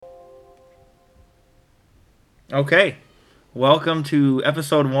Okay, welcome to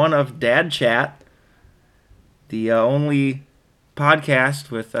episode 1 of Dad Chat, the only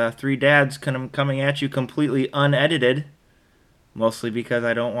podcast with three dads coming at you completely unedited, mostly because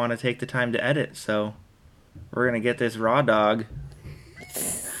I don't want to take the time to edit, so we're going to get this raw dog.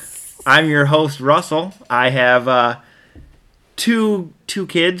 I'm your host, Russell. I have two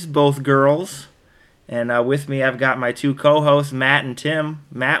kids, both girls, and with me I've got my two co-hosts, Matt and Tim.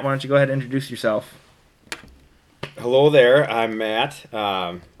 Matt, why don't you go ahead and introduce yourself? Hello there, I'm Matt.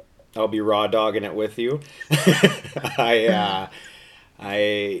 I'll be raw dogging it with you. I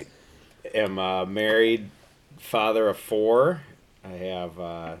am a married father of 4. I have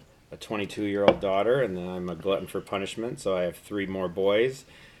a 22-year-old daughter, and then I'm a glutton for punishment, so I have 3 more boys,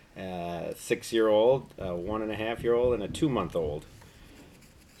 a 6-year-old, a 1.5-year-old, and a 2-month-old.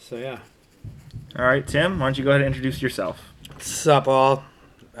 So yeah. All right, Tim, why don't you go ahead and introduce yourself? What's up, all?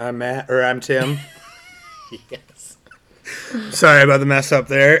 I'm Tim. Yes. Sorry about the mess up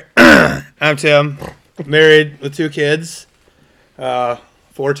there. I'm Tim, married with 2 kids,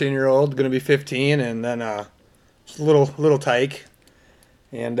 14-year-old, gonna be 15, and then just a little tyke.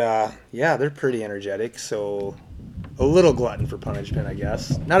 And yeah, they're pretty energetic, so a little glutton for punishment, I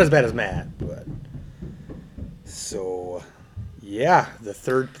guess. Not as bad as Matt, but so yeah, the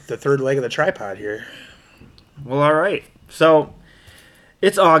third leg of the tripod here. Well, all right. So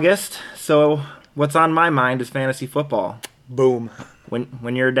it's August, so what's on my mind is fantasy football. Boom.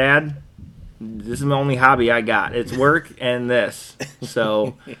 When you're a dad, this is the only hobby I got. It's work and this.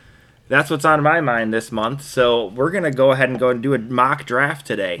 So that's what's on my mind this month. So we're going to go ahead and do a mock draft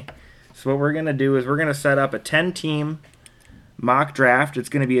today. So what we're going to do is we're going to set up a 10-team mock draft. It's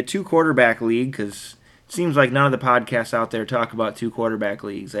going to be a 2-quarterback league because it seems like none of the podcasts out there talk about 2-quarterback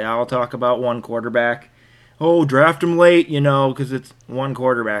leagues. They all talk about 1 quarterback. Oh, draft them late, because it's 1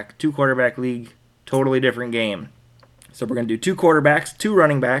 quarterback. 2-quarterback league, totally different game. So we're going to do 2 quarterbacks, 2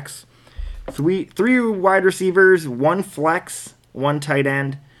 running backs, 3 wide receivers, 1 flex, 1 tight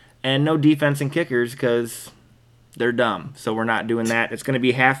end, and no defense and kickers because they're dumb. So we're not doing that. It's going to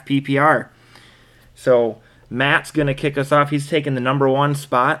be half PPR. So Matt's going to kick us off. He's taking the number 1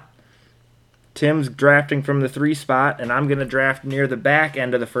 spot. Tim's drafting from the 3 spot, and I'm going to draft near the back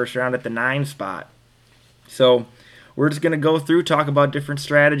end of the first round at the 9 spot. So we're just going to go through, talk about different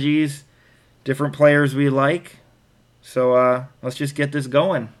strategies, different players we like. So let's just get this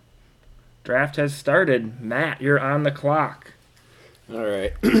going. Draft has started. Matt, you're on the clock. All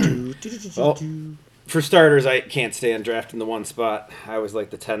right. Well, for starters, I can't stand drafting the 1 spot. I always like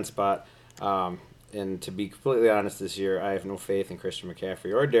the 10 spot. And to be completely honest, this year, I have no faith in Christian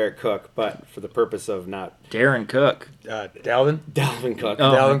McCaffrey or Derek Cook, but for the purpose of not... Darren Cook. Dalvin Cook.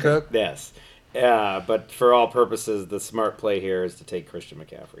 Oh, Dalvin Cook? Yes. But for all purposes, the smart play here is to take Christian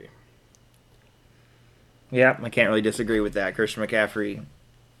McCaffrey. Yeah, I can't really disagree with that. Christian McCaffrey,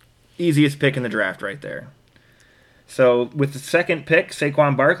 easiest pick in the draft right there. So with the second pick,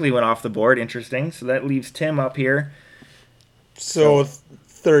 Saquon Barkley went off the board. Interesting. So that leaves Tim up here. So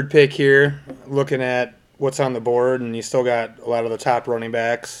third pick here, looking at what's on the board, and you still got a lot of the top running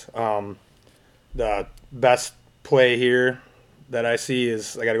backs. The best play here that I see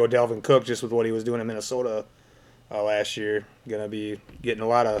is I got to go Dalvin Cook just with what he was doing in Minnesota last year. Going to be getting a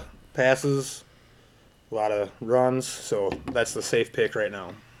lot of passes, a lot of runs, so that's the safe pick right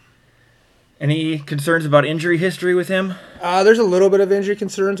now. Any concerns about injury history with him? There's a little bit of injury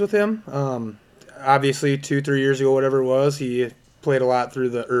concerns with him. Obviously, 2-3 years ago, whatever it was, he played a lot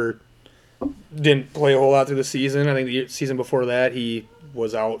didn't play a whole lot through the season. I think the season before that, he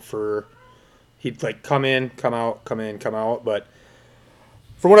was out he'd come in, come out, come in, come out. But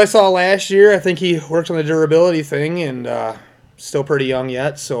from what I saw last year, I think he worked on the durability thing and still pretty young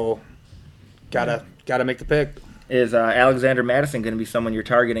yet, so gotta make the pick. Is Alexander Madison going to be someone you're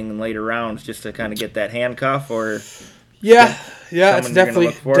targeting in later rounds just to kind of get that handcuff, or? Yeah, it's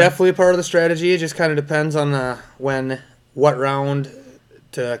definitely a part of the strategy. It just kind of depends on what round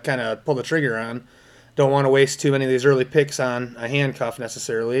to kind of pull the trigger on. Don't want to waste too many of these early picks on a handcuff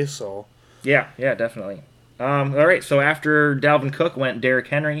necessarily. So. Yeah, definitely. All right, so after Dalvin Cook went Derrick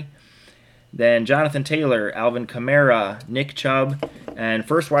Henry, then Jonathan Taylor, Alvin Kamara, Nick Chubb, and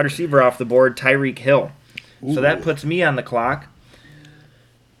first wide receiver off the board, Tyreek Hill. Ooh. So that puts me on the clock.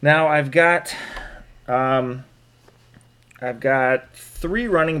 Now I've got 3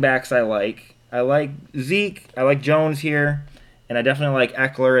 running backs I like. I like Zeke, I like Jones here, and I definitely like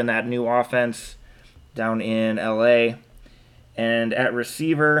Eckler in that new offense down in LA. And at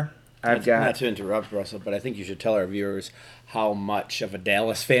receiver, I've got... Not to interrupt, Russell, but I think you should tell our viewers how much of a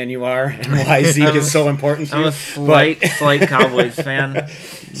Dallas fan you are and why Zeke is so important to you. I'm a slight Cowboys fan.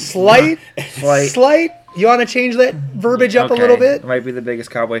 Slight? You want to change that verbiage up a little bit? Might be the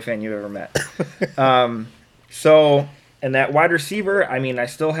biggest Cowboy fan you've ever met. So, and that wide receiver, I mean, I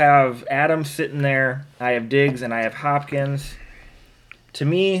still have Adams sitting there. I have Diggs and I have Hopkins. To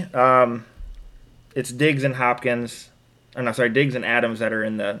me, it's Diggs and Hopkins. Or no, sorry, Diggs and Adams that are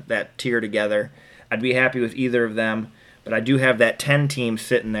in that tier together. I'd be happy with either of them, but I do have that 10 team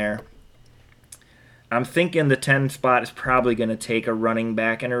sitting there. I'm thinking the 10 spot is probably going to take a running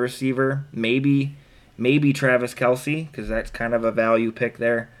back and a receiver. Maybe Travis Kelce, because that's kind of a value pick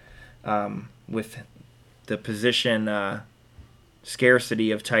there with the position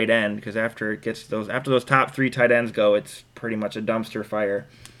scarcity of tight end. Because after those top 3 tight ends go, it's pretty much a dumpster fire.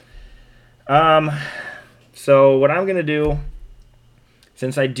 So what I'm going to do,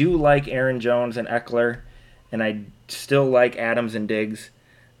 since I do like Aaron Jones and Eckler, and I still like Adams and Diggs,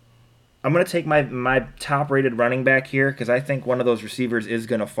 I'm going to take my top-rated running back here because I think one of those receivers is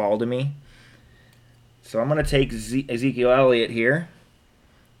going to fall to me. So I'm going to take Ezekiel Elliott here.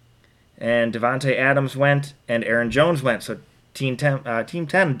 And Devontae Adams went, and Aaron Jones went. So Team 10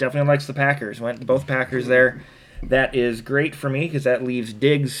 definitely likes the Packers. Went both Packers there. That is great for me because that leaves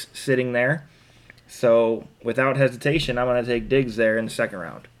Diggs sitting there. So without hesitation, I'm going to take Diggs there in the second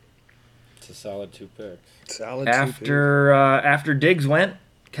round. It's a solid 2 picks. After Diggs went,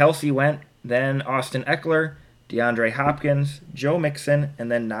 Kelce went, then Austin Eckler, DeAndre Hopkins, Joe Mixon,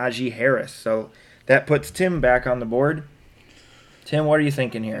 and then Najee Harris. So that puts Tim back on the board. Tim, what are you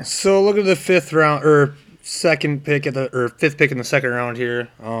thinking here? So look at the fifth pick in the second round here.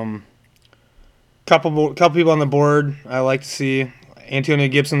 Couple people on the board I like to see. Antonio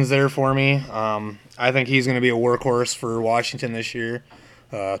Gibson's there for me. I think he's going to be a workhorse for Washington this year.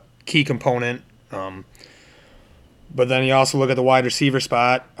 Key component. But then you also look at the wide receiver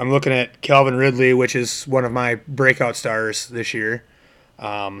spot. I'm looking at Calvin Ridley, which is one of my breakout stars this year.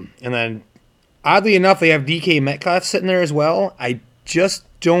 And then, oddly enough, they have DK Metcalf sitting there as well. I just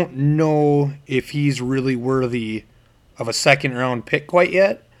don't know if he's really worthy of a second-round pick quite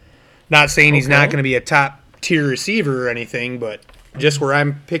yet. Not saying he's not going to be a top-tier receiver or anything, but just where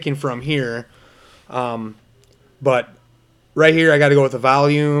I'm picking from here. But right here, I got to go with the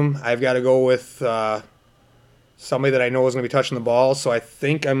volume. I've got to go with somebody that I know is going to be touching the ball. So I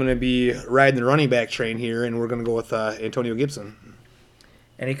think I'm going to be riding the running back train here, and we're going to go with Antonio Gibson.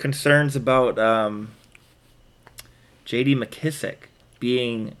 Any concerns about J.D. McKissick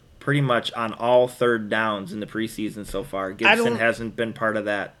being pretty much on all third downs in the preseason so far? Gibson hasn't been part of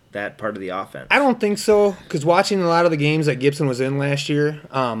that part of the offense. I don't think so, because watching a lot of the games that Gibson was in last year,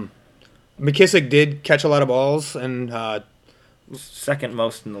 McKissick did catch a lot of balls and second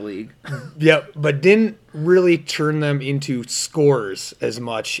most in the league. Yep, but didn't really turn them into scores as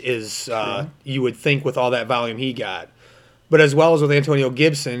much as you would think with all that volume he got. But as well as with Antonio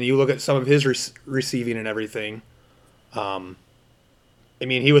Gibson, you look at some of his receiving and everything. I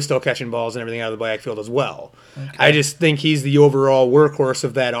mean, he was still catching balls and everything out of the backfield as well. Okay. I just think he's the overall workhorse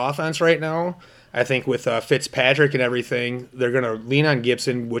of that offense right now. I think with Fitzpatrick and everything, they're going to lean on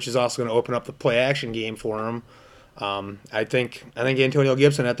Gibson, which is also going to open up the play-action game for him. I think Antonio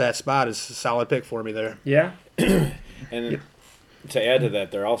Gibson at that spot is a solid pick for me there. Yeah. And to add to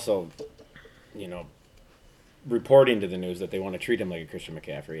that, they're also, reporting to the news that they want to treat him like a Christian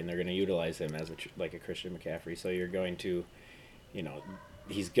McCaffrey, and they're going to utilize him as like a Christian McCaffrey. So you're going to,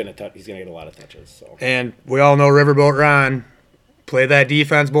 he's going to get a lot of touches. So. And we all know Riverboat Ron, play that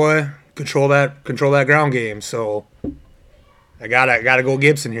defense, boy. Control that ground game. So I gotta go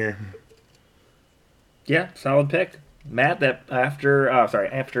Gibson here. Yeah, solid pick, Matt. That after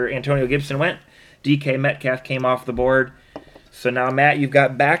Antonio Gibson went, DK Metcalf came off the board. So now, Matt, you've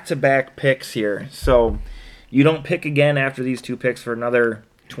got back-to-back picks here. So you don't pick again after these 2 picks for another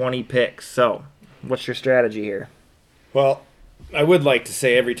 20 picks. So what's your strategy here? Well, I would like to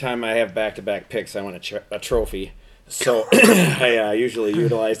say every time I have back-to-back picks, I want a trophy. So I usually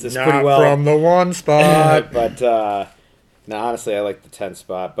utilize this pretty well. Not from the 1 spot. But no, honestly, I like the 10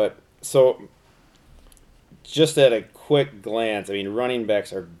 spot. But so just at a quick glance, I mean, running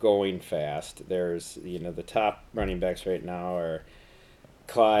backs are going fast. There's, the top running backs right now are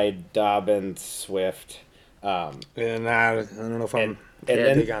Clyde, Dobbins, Swift. And I don't know if I'm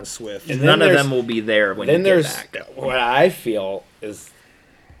big on Swift. And none of them will be there when you get back. What I feel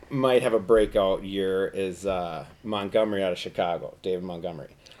might have a breakout year is Montgomery out of Chicago, David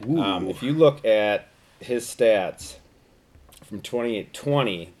Montgomery. If you look at his stats from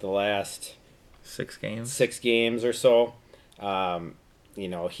 2020, the last 6 games or so,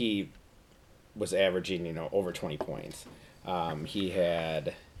 he was averaging, over 20 points. He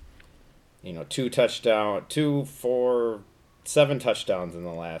had, 7 touchdowns in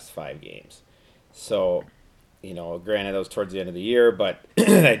the last 5 games. So, granted that was towards the end of the year, but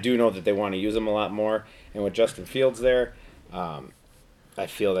I do know that they want to use him a lot more. And with Justin Fields there, I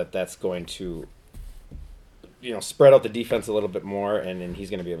feel that that's going to, spread out the defense a little bit more, and then he's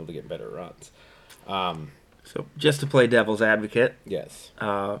going to be able to get better runs. So just to play devil's advocate, Yes.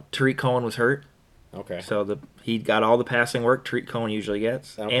 Tariq Cohen was hurt. Okay. So he got all the passing work Tariq Cohen usually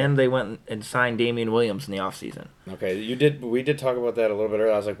gets. Okay. And they went and signed Damian Williams in the offseason. Okay, we did talk about that a little bit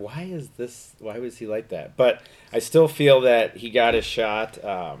earlier. I was like, why was he like that? But I still feel that he got his shot,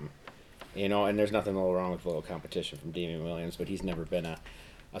 and there's nothing wrong with a little competition from Damian Williams, but he's never been a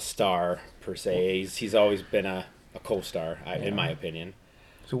star per se. He's always been a co-star, in my opinion.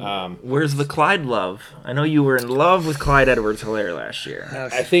 So where's the Clyde love? I know you were in love with Clyde Edwards-Helaire last year.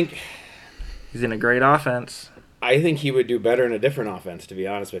 I think He's in a great offense. I think he would do better in a different offense, to be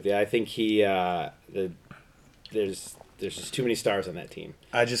honest with you. I think there's just too many stars on that team.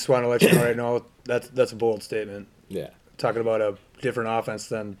 I just want to let you know right now that's a bold statement. Yeah. Talking about a different offense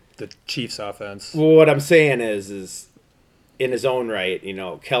than the Chiefs' offense. Well, what I'm saying is in his own right,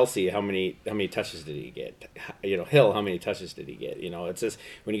 Kelsey, how many touches did he get? Hill, how many touches did he get? It's just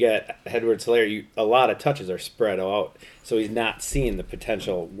when you get Edwards-Helaire, a lot of touches are spread out, so he's not seeing the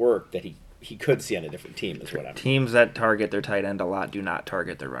potential work that he could see on a different team. Is what I'm. Teams that target their tight end a lot do not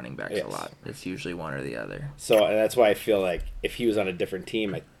target their running backs Yes. a lot. It's usually one or the other. So and that's why I feel like if he was on a different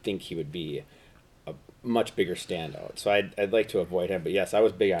team, I think he would be a much bigger standout. So I'd like to avoid him. But yes, I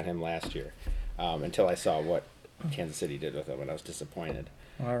was big on him last year until I saw what Kansas City did with him, and I was disappointed.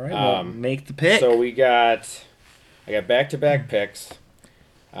 All right, well, make the pick. So I got back-to-back picks.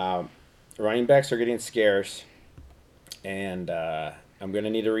 Running backs are getting scarce, and I'm going to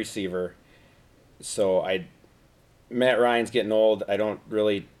need a receiver. So Matt Ryan's getting old. I don't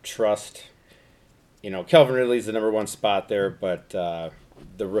really trust. Calvin Ridley's the number one spot there, but the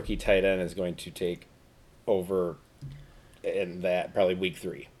rookie tight end is going to take over in that probably week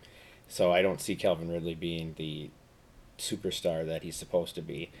 3. So I don't see Calvin Ridley being the superstar that he's supposed to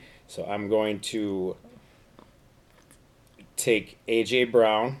be. So I'm going to take A.J.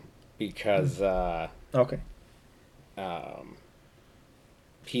 Brown because okay.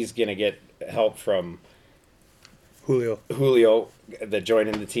 he's going to get help from Julio. that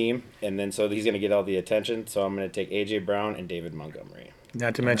joining the team, and then so he's going to get all the attention. So I'm going to take A.J. Brown and David Montgomery.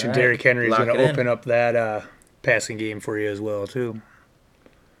 Not to mention All right. Derrick Henry is Lock going to it in. open up that passing game for you as well, too.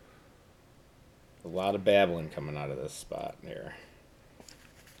 A lot of babbling coming out of this spot here.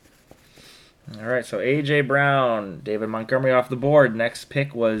 All right, so A.J. Brown, David Montgomery off the board. Next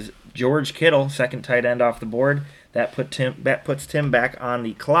pick was George Kittle, second tight end off the board. That puts Tim back on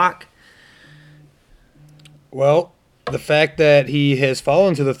the clock. Well, the fact that he has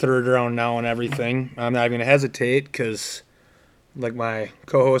fallen to the third round now and everything, I'm not even going to hesitate because, like my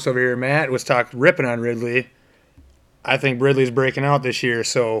co-host over here, Matt, was ripping on Ridley. I think Ridley's breaking out this year,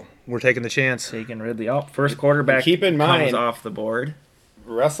 so we're taking the chance. Taking Ridley up. First quarterback Keep in mind- comes off the board.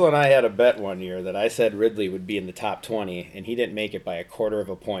 Russell and I had a bet one year that I said Ridley would be in the top 20, and he didn't make it by a quarter of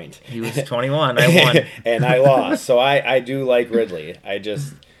a point. He was 21. I won. And I lost. So I do like Ridley. I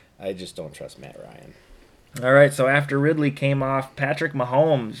just don't trust Matt Ryan. All right, so after Ridley came off, Patrick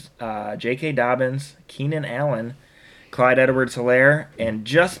Mahomes, J.K. Dobbins, Keenan Allen, Clyde Edwards-Helaire, and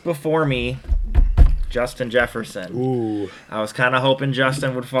just before me, Justin Jefferson. Ooh. I was kind of hoping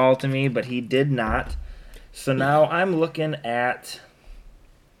Justin would fall to me, but he did not. So now I'm looking at...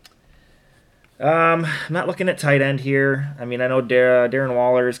 I'm not looking at tight end here. I mean, I know Darren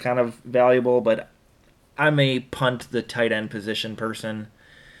Waller is kind of valuable, but I'm a punt the tight end position person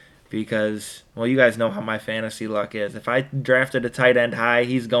because, well, you guys know how my fantasy luck is. If I drafted a tight end high,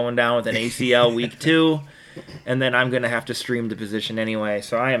 he's going down with an ACL week 2, and then I'm going to have to stream the position anyway,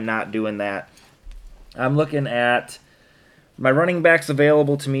 so I am not doing that. I'm looking at my running backs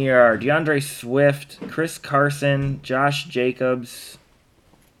available to me are DeAndre Swift, Chris Carson, Josh Jacobs.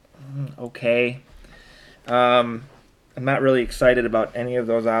 Okay. I'm not really excited about any of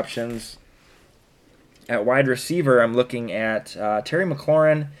those options. At wide receiver, I'm looking at Terry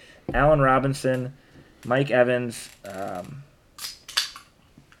McLaurin, Allen Robinson, Mike Evans,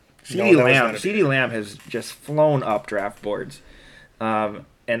 CeeDee Lamb. CeeDee Lamb has just flown up draft boards.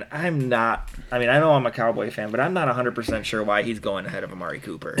 And I'm not, I mean, I know I'm a Cowboy fan, but I'm not 100% sure why he's going ahead of Amari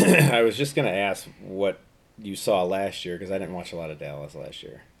Cooper. I was just going to ask what you saw last year because I didn't watch a lot of Dallas last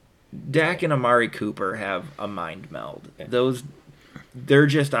year. Dak and Amari Cooper have a mind meld. Okay. They're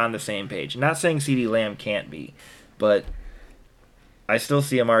just on the same page. Not saying CeeDee Lamb can't be, but I still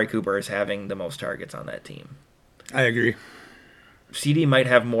see Amari Cooper as having the most targets on that team. I agree. CD might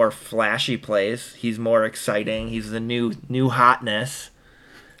have more flashy plays. He's more exciting. He's the new hotness.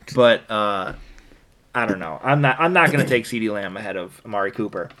 But I don't know. I'm not going to take CeeDee Lamb ahead of Amari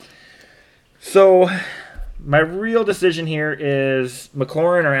Cooper. So my real decision here is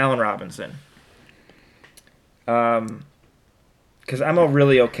McLaurin or Allen Robinson. Because I'm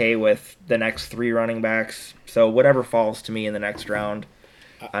really okay with the next 3 running backs. So whatever falls to me in the next round,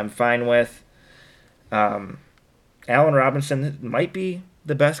 I'm fine with. Allen Robinson might be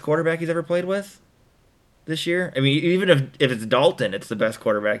the best quarterback he's ever played with this year. I mean, even if it's Dalton, it's the best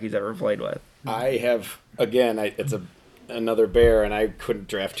quarterback he's ever played with. I have, again, it's another Bear, and I couldn't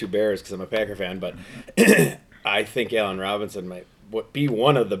draft 2 Bears because I'm a Packer fan, but I think Allen Robinson might be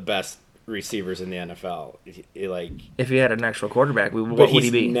one of the best receivers in the NFL. If he had an actual quarterback, what would he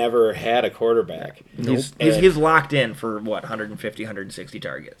be? He's never had a quarterback. He's locked in for, 150, 160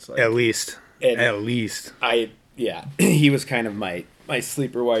 targets. At least. At least. He was kind of my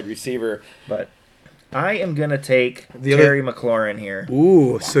sleeper wide receiver. But I am going to take Terry McLaurin here.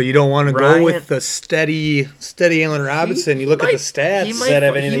 Ooh, so you don't want to go with the steady Allen Robinson. You look at the stats.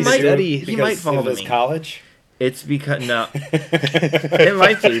 He might fall to me. College? It's because, no. It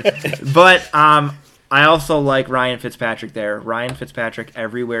might be. But I also like Ryan Fitzpatrick there. Ryan Fitzpatrick,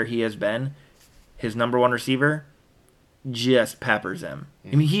 everywhere he has been, his number 1 receiver just peppers him.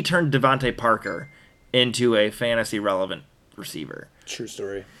 I mean, he turned Devontae Parker into a fantasy relevant receiver. True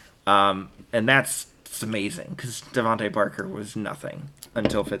story. And that's amazing because Devontae Parker was nothing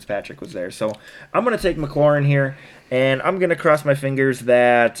until Fitzpatrick was there. So I'm going to take McLaurin here, and I'm going to cross my fingers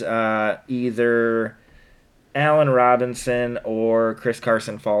that either Allen Robinson or Chris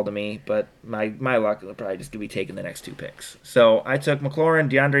Carson fall to me, but my luck will probably just going to be taking the next 2 picks. So I took McLaurin,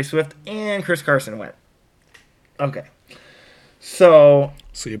 DeAndre Swift, and Chris Carson went. Okay. So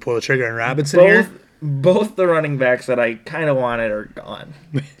you pull the trigger on Robinson here? Both the running backs that I kind of wanted are gone.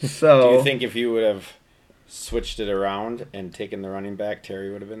 So do you think if you would have switched it around and taken the running back,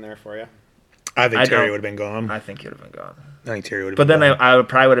 Terry would have been there for you? I think Terry would have been gone. I think he would have been gone. I think Terry would have been gone. But then I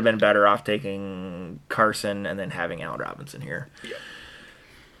probably would have been better off taking Carson and then having Allen Robinson here. Yep.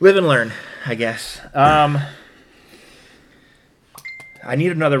 Live and learn, I guess. I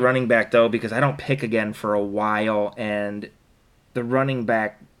need another running back, though, because I don't pick again for a while, and the running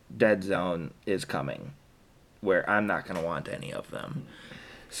back dead zone is coming where I'm not going to want any of them.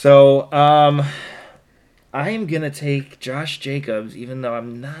 So I am going to take Josh Jacobs, even though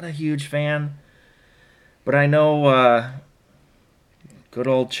I'm not a huge fan. But I know good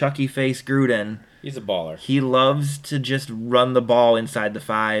old Chucky Face Gruden. He's a baller. He loves to just run the ball inside the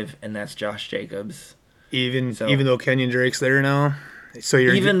 5, and that's Josh Jacobs. Even though Kenyon Drake's there now?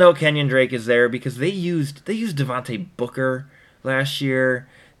 Even though Kenyon Drake is there, because they used Devontae Booker last year.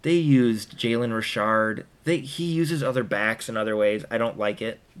 They used Jalen Richard. He uses other backs in other ways. I don't like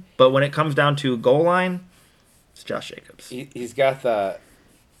it. But when it comes down to goal line, it's Josh Jacobs. He's got the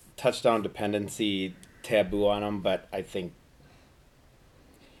touchdown dependency taboo on him, but I think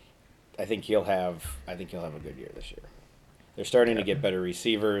he'll have a good year this year. They're starting to get better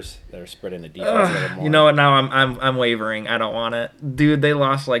receivers that are spreading the defense a little more. You know what? Now I'm wavering. I don't want it, dude. They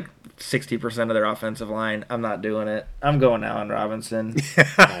lost like 60% of their offensive line. I'm not doing it. I'm going Allen Robinson.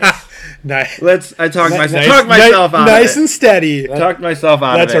 Nice. I talked myself out. Nice and steady. Talked myself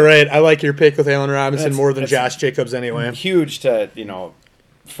out. That's all right. I like your pick with Allen Robinson more than Josh Jacobs anyway. Huge to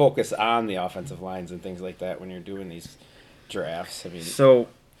focus on the offensive lines and things like that when you're doing these drafts. I mean, so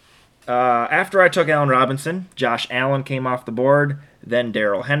after I took Allen Robinson, Josh Allen came off the board. Then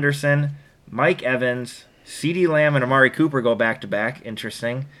Darrell Henderson, Mike Evans, CeeDee Lamb, and Amari Cooper go back to back.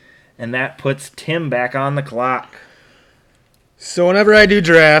 Interesting. And that puts Tim back on the clock. So whenever I do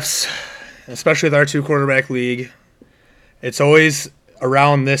drafts, especially with our 2-quarterback league, it's always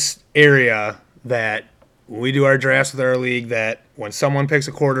around this area that when we do our drafts with our league, that when someone picks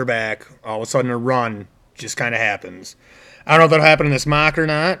a quarterback, all of a sudden a run just kind of happens. I don't know if that'll happen in this mock or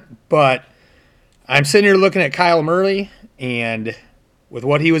not, but I'm sitting here looking at Kyle Murray, and with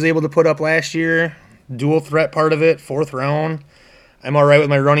what he was able to put up last year, dual threat part of it, 4th round, I'm all right with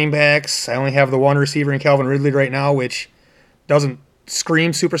my running backs. I only have the 1 receiver in Calvin Ridley right now, which doesn't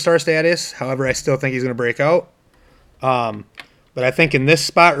scream superstar status. However, I still think he's going to break out. But I think in this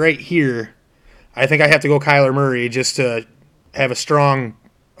spot right here, I think I have to go Kyler Murray just to have a strong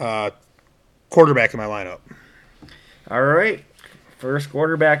quarterback in my lineup. All right. First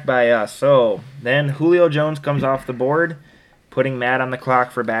quarterback by us. So then Julio Jones comes off the board, putting Matt on the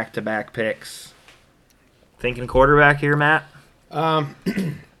clock for back-to-back picks. Thinking quarterback here, Matt?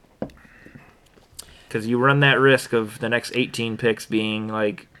 Because you run that risk of the next 18 picks being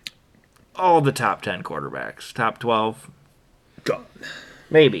like all the top 10 quarterbacks, top 12. God.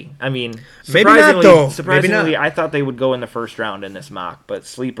 Maybe. I mean, maybe not though. Surprisingly, Maybe not. I thought they would go in the first round in this mock, but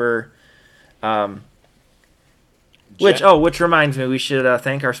sleeper. Which reminds me, we should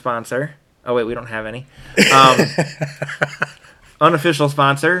thank our sponsor. Oh wait, we don't have any. Unofficial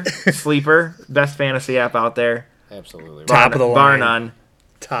sponsor, Sleeper, best fantasy app out there. Absolutely. Top of the line. Bar none.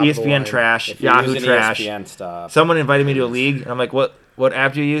 Top of the ESPN line. trash, If you're Yahoo using trash. ESPN stuff. Someone invited me to a league, and I'm like, what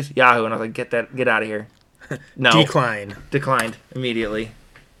app do you use? Yahoo. And I was like, get out of here. No. Declined immediately.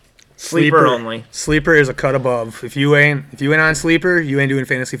 Sleeper only. Sleeper is a cut above. If you ain't on Sleeper, you ain't doing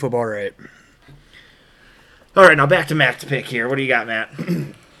fantasy football right. All right, now back to Matt's pick here. What do you got, Matt?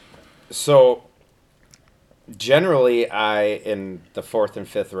 So, generally, in the 4th and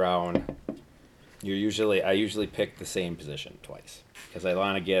 5th round, I usually pick the same position twice because I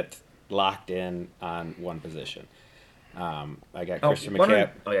want to get locked in on one position. I got Christian McCaffrey.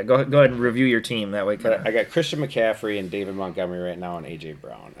 Oh yeah, go ahead and review your team that way. I got Christian McCaffrey and David Montgomery right now and AJ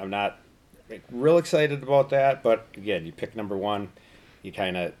Brown. I'm not real excited about that, but again, you pick number one, you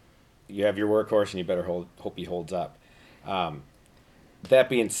have your workhorse, and you better hope he holds up. That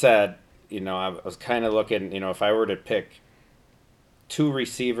being said, I was kind of looking. If I were to pick two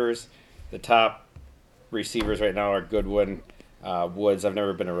receivers, the top receivers right now are Goodwin. Woods, I've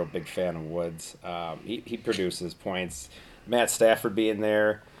never been a real big fan of Woods. He produces points. Matt Stafford being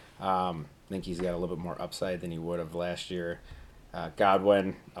there, I think he's got a little bit more upside than he would have last year.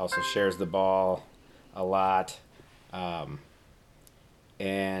 Godwin also shares the ball a lot.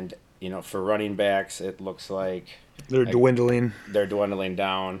 And, for running backs, it looks like They're dwindling. They're dwindling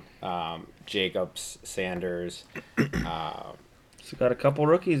down. Jacobs, Sanders. So got a couple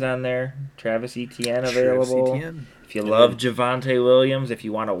rookies on there. Travis Etienne available. Travis Etienne. If you love Javonte Williams, if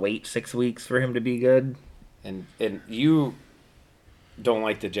you want to wait 6 weeks for him to be good. And you don't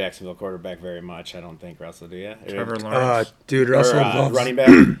like the Jacksonville quarterback very much, I don't think, Russell, do you? Trevor Lawrence. Dude, Russell loves running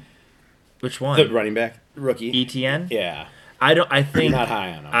back. Which one? The running back rookie. Etienne? Yeah. I think not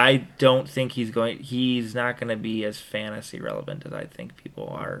high on him. I don't think he's not going to be as fantasy relevant as I think people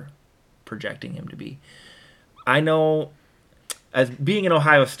are projecting him to be. I know, as being an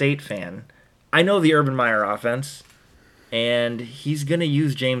Ohio State fan, I know the Urban Meyer offense, and he's going to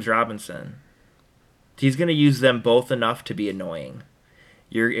use James Robinson. He's going to use them both enough to be annoying.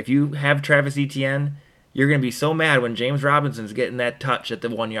 If you have Travis Etienne, you're going to be so mad when James Robinson's getting that touch at the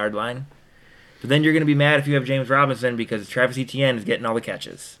 1 yard line. But then you're going to be mad if you have James Robinson because Travis Etienne is getting all the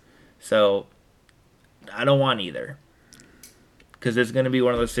catches. So I don't want either. Because it's going to be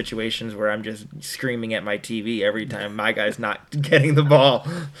one of those situations where I'm just screaming at my TV every time my guy's not getting the ball.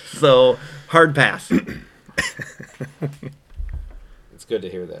 So hard pass. It's good to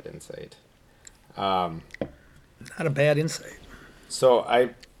hear that insight. Not a bad insight. So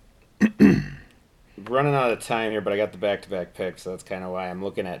I'm running out of time here, but I got the back-to-back picks, so that's kind of why I'm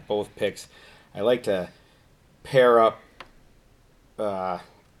looking at both picks. I like to pair up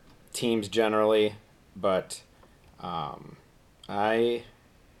teams generally, but I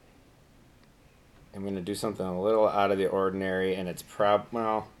am going to do something a little out of the ordinary, and it's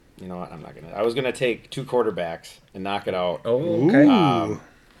you know what? I'm not going to. I was going to take two quarterbacks and knock it out. Oh, okay.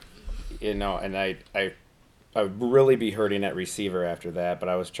 And I would really be hurting at receiver after that, but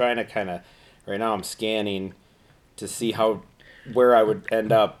I was trying to right now I'm scanning to see where I would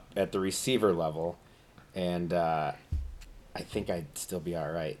end up at the receiver level, and I think I'd still be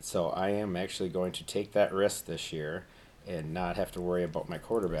all right. So I am actually going to take that risk this year and not have to worry about my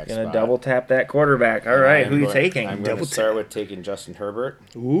quarterback spot. Gonna double tap that quarterback. All right, who are you taking? I'm going to start with taking Justin Herbert.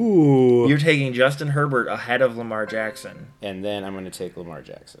 Ooh. You're taking Justin Herbert ahead of Lamar Jackson. And then I'm going to take Lamar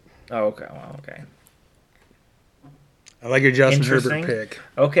Jackson. Oh, okay. Well, okay. I like your Justin Herbert pick.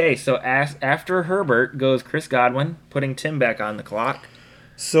 Okay, so after Herbert goes Chris Godwin, putting Tim back on the clock.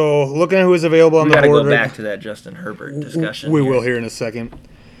 So looking at who is available on the board. We got to go back to that Justin Herbert discussion. We will here in a second.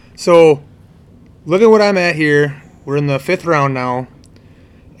 So look at what I'm at here. We're in the 5th round now,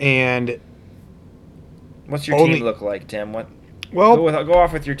 and what's your team look like, Tim? Go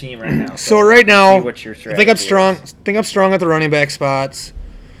off with your team right now. So right now, I think I'm strong. Think I'm strong at the running back spots.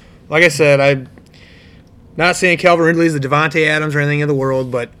 Like I said, I'm not saying Calvin Ridley's the Devontae Adams or anything in the world,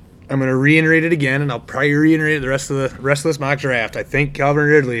 but I'm going to reiterate it again, and I'll probably reiterate it the rest of this mock draft. I think Calvin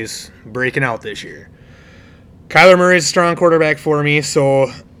Ridley's breaking out this year. Kyler Murray's a strong quarterback for me, so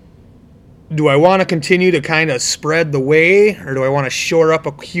do I want to continue to kind of spread the way, or do I want to shore up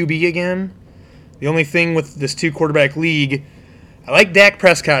a QB again? The only thing with this 2-quarterback league, I like Dak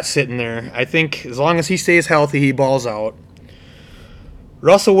Prescott sitting there. I think as long as he stays healthy, he balls out.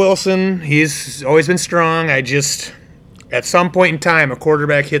 Russell Wilson, he's always been strong. At some point in time, a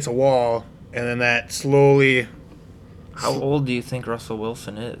quarterback hits a wall, and then that slowly... How old do you think Russell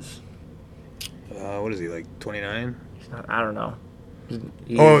Wilson is? What is he, like 29? I don't know.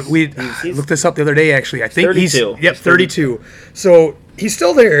 We he's looked this up the other day, actually. I think 32. he's 32. So he's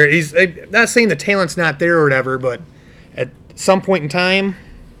still there. I'm not saying the talent's not there or whatever, but at some point in time,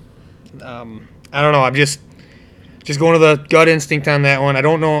 I don't know. I'm just going to the gut instinct on that one. I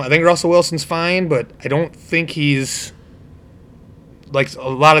don't know. I think Russell Wilson's fine, but I don't think he's like a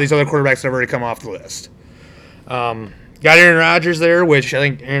lot of these other quarterbacks that have already come off the list. Got Aaron Rodgers there, which I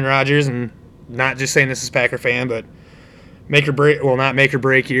think Aaron Rodgers, and not just saying this as a Packer fan, but make or break. Well, not make or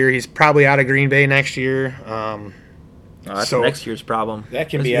break year. He's probably out of Green Bay next year. That's next year's problem. That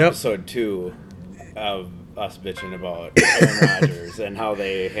can be episode 2 of us bitching about Aaron Rodgers and how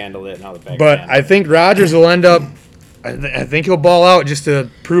they handled it and how the Packers But handled I think Rodgers will end up. I think he'll ball out just to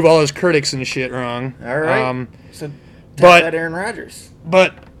prove all his critics and shit wrong. All right. So but- that Aaron Rodgers.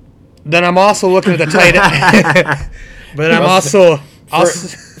 But then I'm also looking at the tight end. But I'm also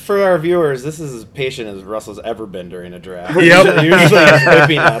For our viewers, this is as patient as Russell's ever been during a draft. Yep. Usually he's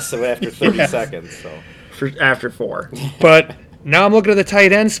whipping us after 30 seconds. So After 4. But now I'm looking at the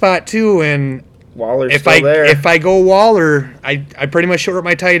tight end spot too, and Waller's if still there. I go Waller, I pretty much short up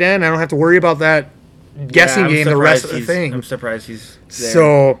my tight end. I don't have to worry about that guessing game the rest of the thing. I'm surprised he's there.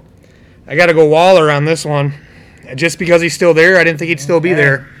 So I got to go Waller on this one. Just because he's still there, I didn't think he'd still be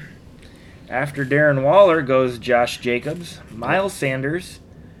there. After Darren Waller goes Josh Jacobs, Miles Sanders,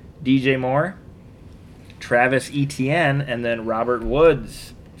 DJ Moore, Travis Etienne, and then Robert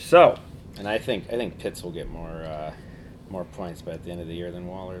Woods. So, and I think Pitts will get more points by at the end of the year than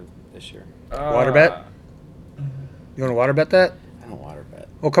Waller this year. Water bet? You want to water bet that? I don't water bet.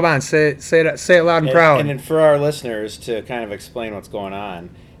 Well, come on, say it loud and proud. And then for our listeners to kind of explain what's going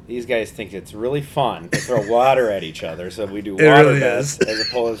on, these guys think it's really fun to throw water at each other, so we do water really bets as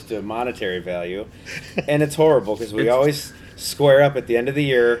opposed to monetary value. And it's horrible because we always square up at the end of the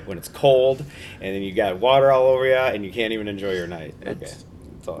year when it's cold, and then you got water all over you, and you can't even enjoy your night. Okay,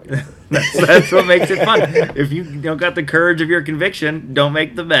 that's all I got. That's what makes it fun. If you don't got the courage of your conviction, don't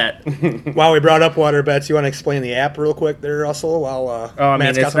make the bet. While we brought up water bets, you want to explain the app real quick there, Russell? While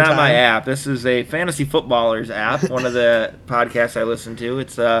Matt's got it's some not my time? app. This is a Fantasy Footballers app, one of the podcasts I listen to.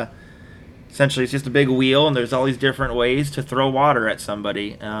 It's essentially it's just a big wheel, and there's all these different ways to throw water at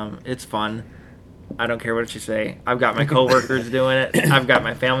somebody. It's fun. I don't care what you say. I've got my coworkers doing it. I've got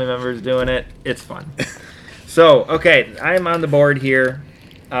my family members doing it. It's fun. So, okay, I'm on the board here.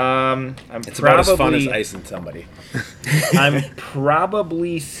 It's about as fun as icing somebody. I'm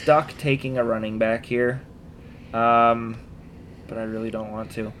probably stuck taking a running back here, but I really don't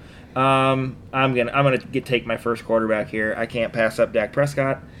want to. I'm gonna take my first quarterback here. I can't pass up Dak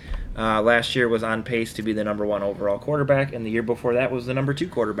Prescott. Last year was on pace to be the number 1 overall quarterback, and the year before that was the number 2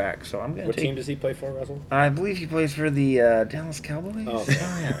 quarterback. So I'm gonna. What team does he play for, Russell? I believe he plays for the Dallas Cowboys. Oh, okay.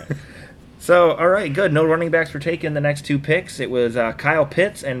 Yeah. So, all right, good. No running backs were taken the next 2 picks. It was Kyle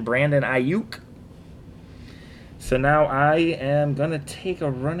Pitts and Brandon Ayuk. So now I am going to take a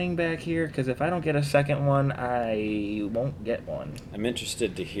running back here because if I don't get a second one, I won't get one. I'm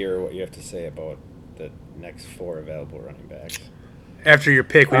interested to hear what you have to say about the next 4 available running backs. After your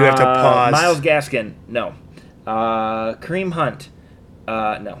pick, we do have to pause. Myles Gaskin, no. Kareem Hunt,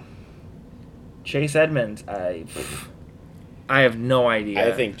 no. Chase Edmonds, I have no idea.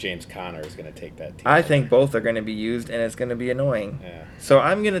 I think James Conner is going to take that team. I think both are going to be used, and it's going to be annoying. Yeah. So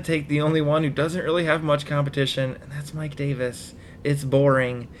I'm going to take the only one who doesn't really have much competition, and that's Mike Davis. It's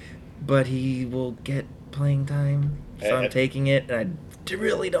boring, but he will get playing time, so I'm taking it, and I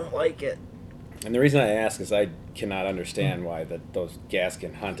really don't like it. And the reason I ask is I cannot understand why those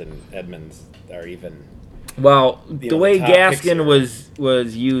Gaskin, Hunt, and Edmonds are even... Well, the way the top picks Gaskin here.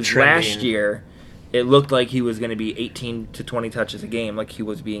 was used Trending. last year, it looked like he was going to be 18 to 20 touches a game, like he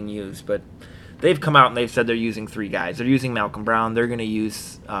was being used. But they've come out and they've said they're using 3 guys. They're using Malcolm Brown. They're going to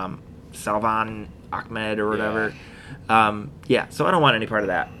use Salvan Ahmed or whatever. So I don't want any part of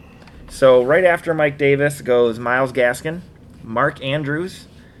that. So right after Mike Davis goes Myles Gaskin, Mark Andrews,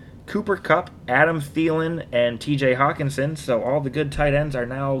 Cooper Kupp, Adam Thielen, and TJ Hawkinson. So all the good tight ends are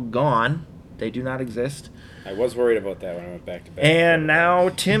now gone. They do not exist. I was worried about that when I went back to back. And now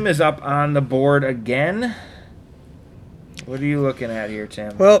Tim is up on the board again. What are you looking at here,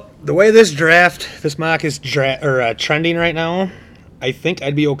 Tim? Well, the way this mock is trending right now, I think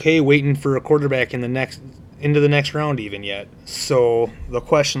I'd be okay waiting for a quarterback into the next round even yet. So the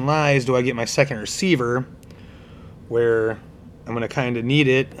question lies, do I get my second receiver where I'm going to kind of need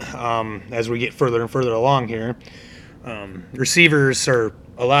it as we get further and further along here. Receivers are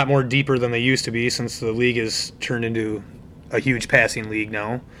a lot more deeper than they used to be since the league has turned into a huge passing league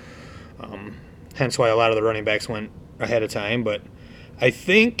now. Hence why a lot of the running backs went ahead of time. But I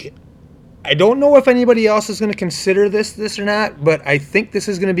think I don't know if anybody else is going to consider this or not, but I think this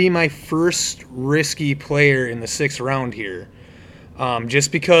is going to be my first risky player in the 6th round here.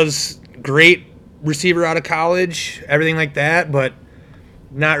 Just because great receiver out of college, everything like that, but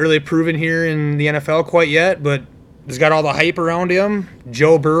not really proven here in the NFL quite yet, but he's got all the hype around him.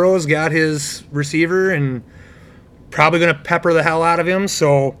 Joe Burrow's got his receiver and probably going to pepper the hell out of him.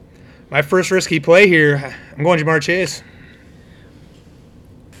 So my first risky play here, I'm going Jamar Chase.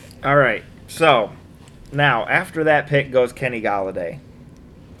 All right. So now after that pick goes Kenny Golladay.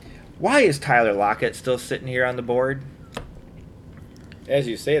 Why is Tyler Lockett still sitting here on the board? As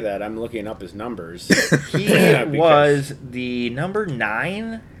you say that, I'm looking up his numbers. He was the number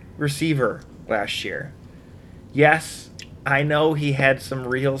 9 receiver last year. Yes, I know he had some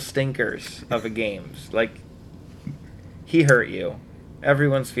real stinkers of a games. Like, he hurt you.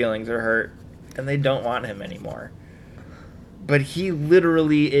 Everyone's feelings are hurt, and they don't want him anymore. But he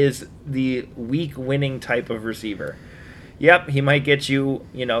literally is the week winning type of receiver. Yep, he might get you,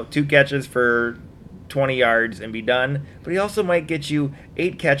 2 catches for 20 yards and be done, but he also might get you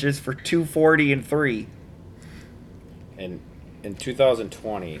 8 catches for 240 and 3. And in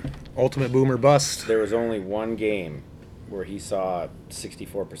 2020, Ultimate boomer bust. there was only one game where he saw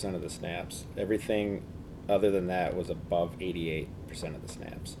 64% of the snaps. Everything other than that was above 88% of the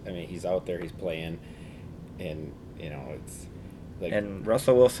snaps. I mean, he's out there, he's playing, and it's like. And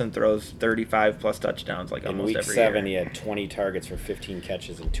Russell Wilson throws 35 plus touchdowns like in almost week every 7, year. he had 20 targets for 15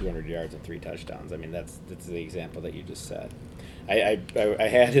 catches and 200 yards and 3 touchdowns. I mean, that's the example that you just said. I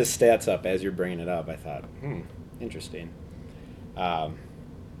had his stats up as you're bringing it up. I thought, interesting. So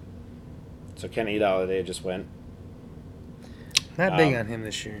Kenny Golladay just went. Not big on him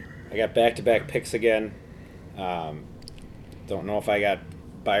this year. I got back-to-back picks again. Don't know if I got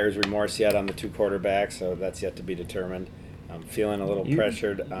buyer's remorse yet on the 2 quarterbacks, so that's yet to be determined. I'm feeling a little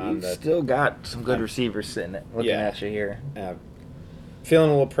pressured on You've the. still got some good receivers sitting looking Yeah. at you here. Feeling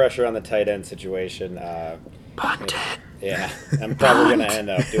a little pressure on the tight end situation. Punt it. Yeah, I'm probably going to end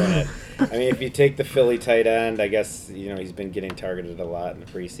up doing it. I mean, if you take the Philly tight end, I guess he's been getting targeted a lot in the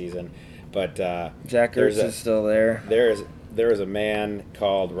preseason. But Zach Ertz is still there. there is a man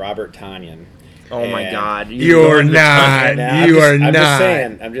called Robert Tonyan. Oh my And God! You're not. Now, You are I'm not.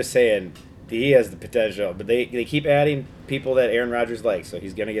 I'm just saying. He has the potential, but they keep adding people that Aaron Rodgers likes, so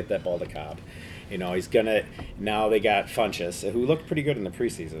he's gonna get that ball to Cobb. He's gonna. Now they got Funchess, who looked pretty good in the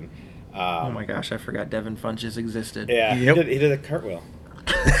preseason. Oh my gosh! I forgot Devin Funchess existed. Yeah, Yep. he did a cartwheel.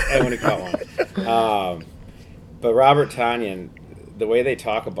 I when he caught one. But Robert Tonyan, the way they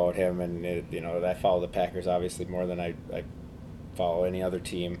talk about him, and I follow the Packers obviously more than I follow any other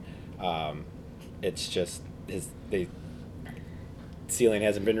team. It's just the ceiling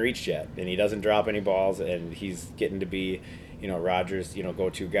hasn't been reached yet, and he doesn't drop any balls, and he's getting to be, Rodgers,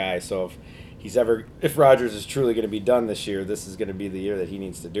 go-to guy. So if Rodgers is truly going to be done this year, this is going to be the year that he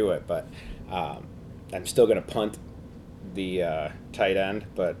needs to do it. But I'm still going to punt the tight end,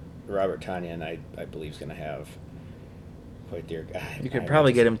 but Robert Tonyan, I believe, is going to have quite the year. You could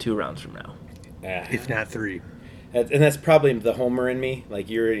probably get him 2 rounds from now. If not 3. And that's probably the homer in me. Like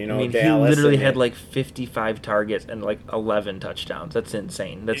you're, I mean, Dallas. he literally and had like 55 targets and like 11 touchdowns. That's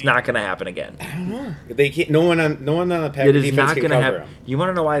insane. That's not going to happen again. I don't know. They can't, no one on the Packers It is defense not can going to cover happen. him. You want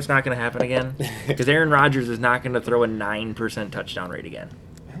to know why it's not going to happen again? Because Aaron Rodgers is not going to throw a 9% touchdown rate again.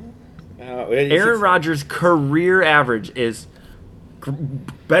 Aaron Rodgers' career average is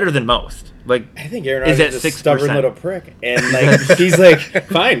better than most. Like, I think Aaron is Rodgers at is a stubborn 6%. little prick, and like he's like,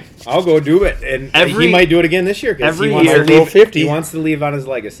 fine, I'll go do it, and he might do it again this year because every he wants year- to leave. 50. He wants to leave on his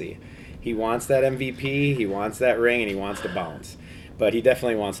legacy. He wants that MVP. He wants that ring, and he wants to bounce. But he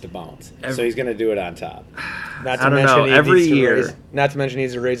definitely wants to bounce, so he's going to do it on top. Not I don't know, he every needs to year- not to mention he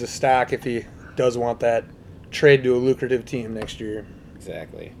needs to raise his stock if he does want that trade to a lucrative team next year.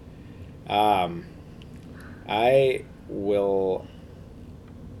 Exactly. I will.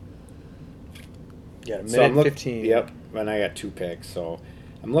 Yeah, a minute So I'm 15. Yep, and I got 2 picks. So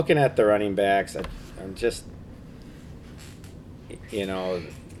I'm looking at the running backs. I'm just,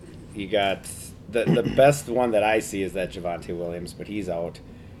 you got the best one that I see is that Javonte Williams, but he's out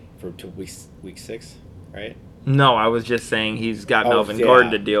for week 6, right? no, I was just saying he's got Melvin yeah.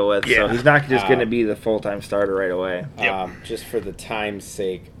 Gordon to deal with, so Yeah. he's not just going to be the full-time starter right away. Just for the time's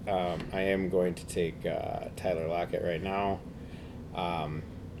sake, I am going to take Tyler Lockett right now.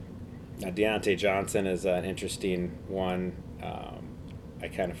 Now Deontay Johnson is an interesting one. I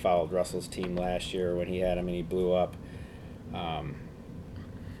kind of followed Russell's team last year when he had him and he blew up. Not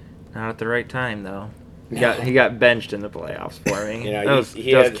at the right time, though. He got benched in the playoffs for me. You know, that was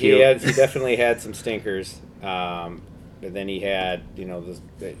he definitely had some stinkers. But then he had,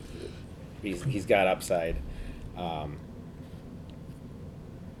 he's got upside.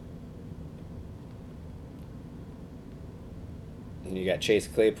 And you got Chase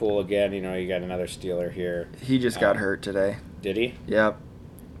Claypool again. You know, you got another Steeler here. He just got hurt today. Did he? Yep.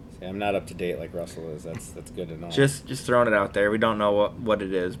 See, I'm not up to date like Russell is. That's good to know. Just throwing it out there. We don't know what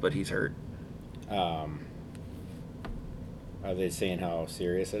it is, but he's hurt. Are they saying how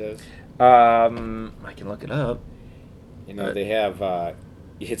serious it is? I can look it up. You know, they have.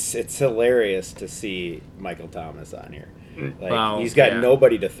 It's hilarious to see Michael Thomas on here. Like Well, he's got yeah.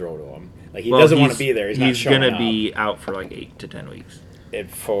 nobody to throw to him. Like he doesn't want to be there. He's not showing gonna up. be out for like 8 to 10 weeks.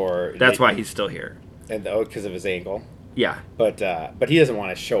 That's why he's still here. And because of his ankle. Yeah. But he doesn't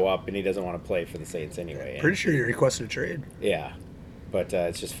want to show up and he doesn't want to play for the Saints anyway. Pretty sure you requested a trade. Yeah. But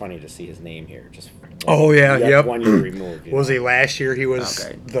it's just funny to see his name here. Just Oh yeah, yep. 1 year removed. Was he last year? He was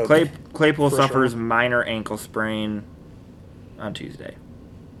Okay. the Claypool first suffers round. minor ankle sprain on Tuesday.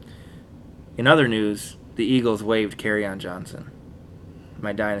 In other news, the Eagles waived Kerryon Johnson.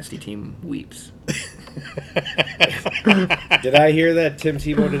 My dynasty team weeps. Did I hear that Tim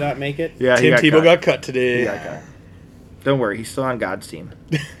Tebow did not make it? Yeah, Tim Tebow got cut today. He got cut. Don't worry, he's still on God's team.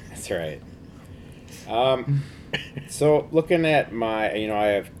 That's right. So looking at my, I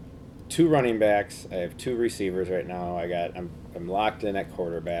have 2 running backs. I have 2 receivers right now. I'm locked in at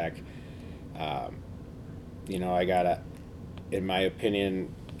quarterback. I got in my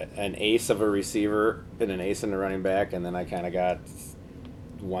opinion, an ace of a receiver and an ace in the running back, and then I kind of got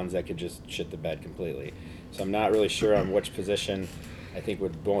ones that could just shit the bed completely. So I'm not really sure on which position I think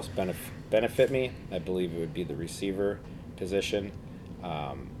would most benefit me. I believe it would be the receiver position.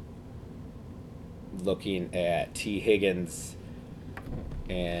 Looking at T. Higgins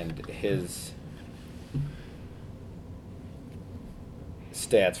and his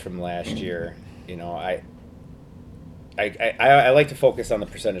stats from last year, I like to focus on the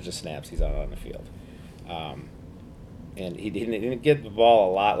percentage of snaps he's on the field. And he didn't get the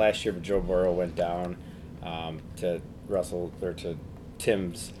ball a lot last year, but Joe Burrow went down to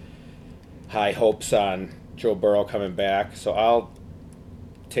Tim's high hopes on Joe Burrow coming back. So I'll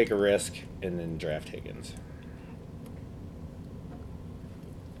take a risk and then draft Higgins.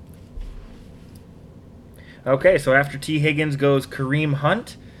 Okay, so after T. Higgins goes Kareem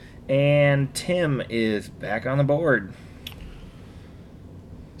Hunt, and Tim is back on the board.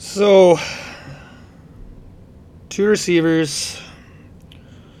 So, 2 receivers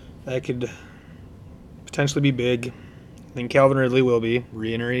that could potentially be big. I think Calvin Ridley will be.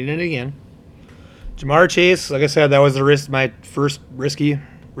 Reiterating it again. Jamar Chase, like I said, that was my first risky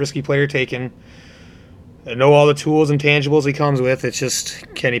player taken. I know all the tools and tangibles he comes with. It's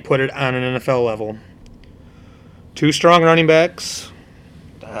just, can he put it on an NFL level? 2 strong running backs.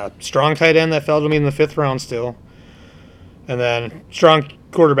 Strong tight end that fell to me in the 5th round still. And then strong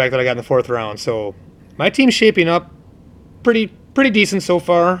quarterback that I got in the 4th round. So my team's shaping up pretty decent so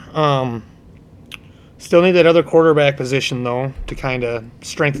far. Still need that other quarterback position, though, to kind of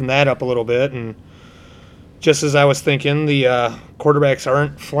strengthen that up a little bit. And just as I was thinking, the quarterbacks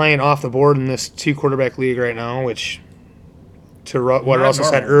aren't flying off the board in this 2-quarterback league right now, which, to what Not Russell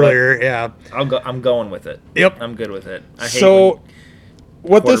said normal, earlier, yeah. I'm going with it. Yep. I'm good with it. I hate So,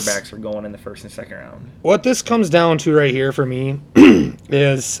 when what this quarterbacks are going in the 1st and 2nd round. What this comes down to right here for me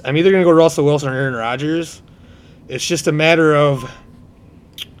is I'm either going to go Russell Wilson or Aaron Rodgers. It's just a matter of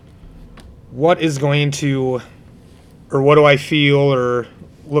what is going to, or what do I feel, or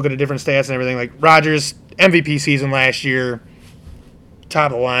look at the different stats and everything. Like Rodgers, MVP season last year,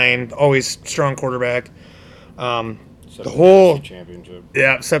 top of the line, always strong quarterback. Except The whole NFC championship.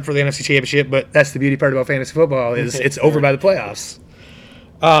 Yeah, except for the NFC Championship, but that's the beauty part about fantasy football is it's over by the playoffs.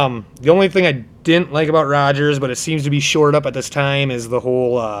 The only thing I didn't like about Rodgers, but it seems to be shored up at this time, is the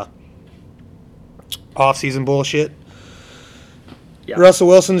whole off-season bullshit. Yeah. Russell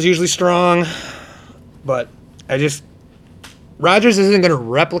Wilson's usually strong, but Rodgers isn't going to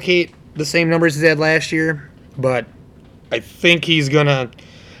replicate the same numbers he had last year, but I think he's going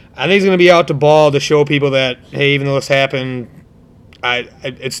to be out to ball to show people that, hey, even though this happened,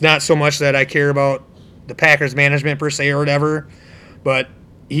 it's not so much that I care about the Packers management per se or whatever, but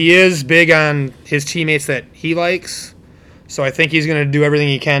he is big on his teammates that he likes. So I think he's going to do everything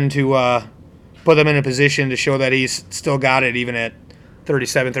he can to put them in a position to show that he's still got it even at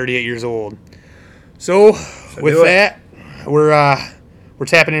 37, 38 years old. So with that, we're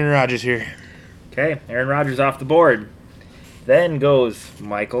tapping into Rodgers here. Okay, Aaron Rodgers off the board. Then goes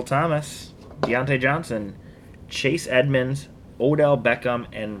Michael Thomas, Deontay Johnson, Chase Edmonds, Odell Beckham,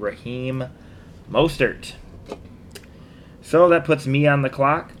 and Raheem Mostert. So that puts me on the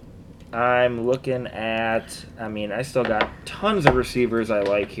clock. I'm looking at, I still got tons of receivers I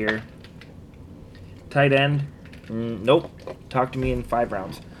like here. Tight end? Nope. Talk to me in 5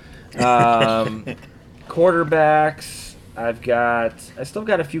 rounds. Quarterbacks, I still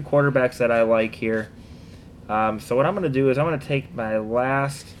got a few quarterbacks that I like here. So what I'm going to do is I'm going to take my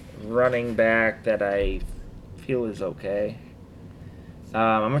last running back that I feel is okay.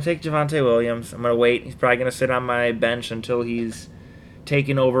 I'm going to take Javonte Williams. I'm going to wait. He's probably going to sit on my bench until he's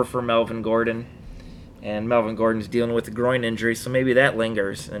taking over for Melvin Gordon. And Melvin Gordon's dealing with a groin injury, so maybe that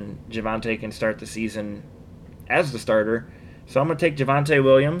lingers, and Javonte can start the season as the starter. So I'm going to take Javonte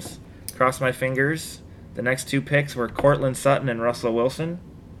Williams. Cross my fingers. The next 2 picks were Cortland Sutton and Russell Wilson.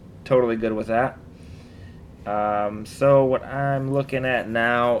 Totally good with that. So what I'm looking at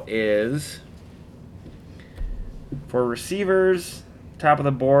now is for receivers, top of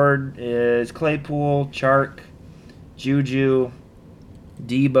the board is Claypool, Chark, Juju,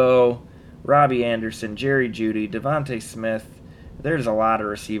 Debo, Robbie Anderson, Jerry Jeudy, Devontae Smith. There's a lot of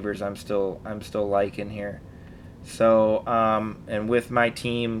receivers I'm still liking here. So, and with my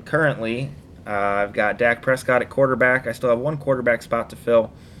team currently, I've got Dak Prescott at quarterback. I still have 1 quarterback spot to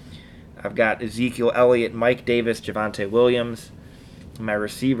fill. I've got Ezekiel Elliott, Mike Davis, Javonte Williams. My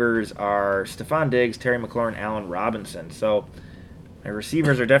receivers are Stephon Diggs, Terry McLaurin, Allen Robinson. So my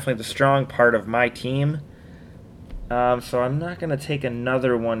receivers are definitely the strong part of my team. So I'm not going to take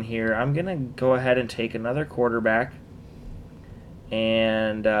another one here. I'm going to go ahead and take another quarterback.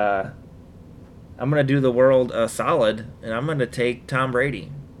 And I'm going to do the world a solid, and I'm going to take Tom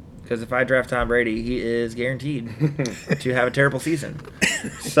Brady. Because if I draft Tom Brady, he is guaranteed to have a terrible season.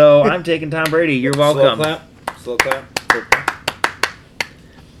 So I'm taking Tom Brady. You're welcome. Slow clap.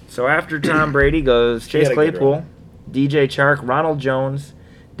 So after Tom Brady goes Chase Claypool, DJ Chark, Ronald Jones,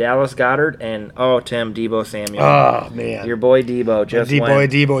 Dallas Goedert, and Tim Debo Samuel. Oh man, your boy Debo just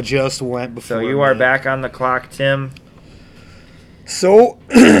went. Debo just went before. So you are back on the clock, Tim. So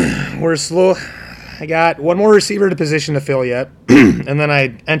we're slow. I got 1 more receiver to position to fill yet, and then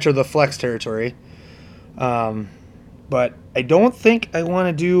I enter the flex territory. But I don't think I want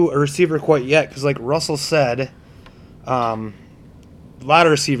to do a receiver quite yet because, like Russell said, a lot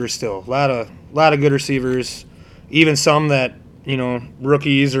of receivers still, a lot of good receivers, even some that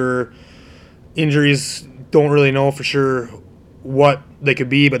rookies or injuries don't really know for sure what they could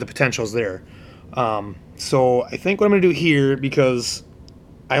be, but the potential's there. So I think what I'm going to do here, because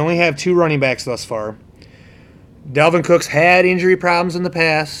I only have 2 running backs thus far. Dalvin Cook's had injury problems in the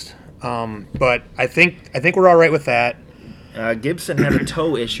past, but I think we're all right with that. Gibson had a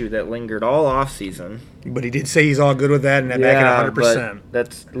toe issue that lingered all offseason. But he did say he's all good with that and back at 100%. But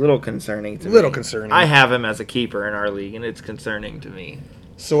that's a little concerning to me. Little concerning. I have him as a keeper in our league, and it's concerning to me.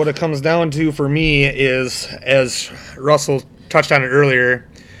 So what it comes down to for me is, as Russell touched on it earlier,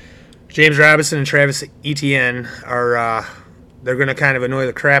 James Robinson and Travis Etienne are they're going to kind of annoy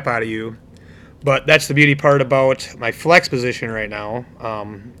the crap out of you. But that's the beauty part about my flex position right now.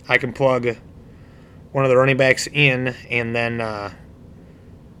 I can plug one of the running backs in and then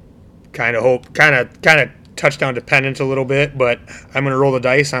kind of touchdown dependent a little bit, but I'm going to roll the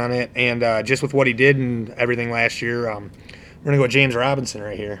dice on it. And just with what he did and everything last year, we're going to go James Robinson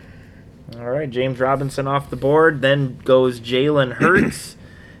right here. All right, James Robinson off the board. Then goes Jalen Hurts.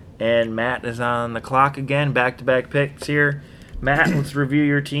 And Matt is on the clock again. Back-to-back picks here. Matt, let's review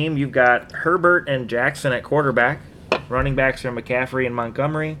your team. You've got Herbert and Jackson at quarterback. Running backs are McCaffrey and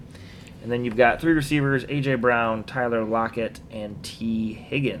Montgomery. And then you've got 3 receivers, A.J. Brown, Tyler Lockett, and T.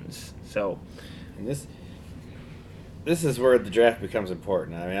 Higgins. So, and this is where the draft becomes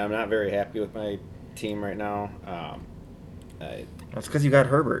important. I mean, I'm not very happy with my team right now. That's because you got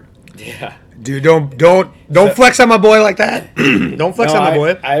Herbert. Yeah, dude, don't flex on my boy like that. Don't flex on my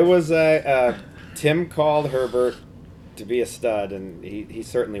boy. I was Tim called Herbert to be a stud, and he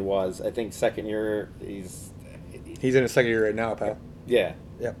certainly was. I think second year he's in his second year right now, pal. Yeah.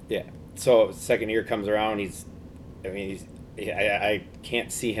 Yep. Yeah. So second year comes around, I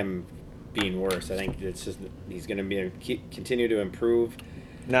can't see him being worse. I think it's just he's going to continue to improve.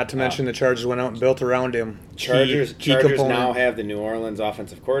 Not to mention the Chargers went out and built around him. Chargers now have the New Orleans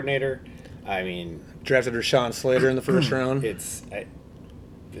offensive coordinator. I mean, drafted Rashawn Slater in the first round. The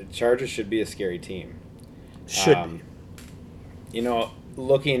Chargers should be a scary team. Should be.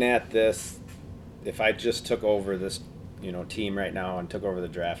 Looking at this, if I just took over this, team right now and took over the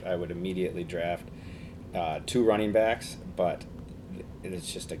draft, I would immediately draft 2 running backs, but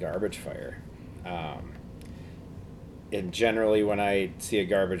it's just a garbage fire. And generally, when I see a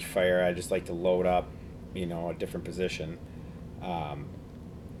garbage fire, I just like to load up, a different position.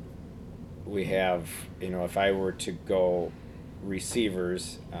 We have, if I were to go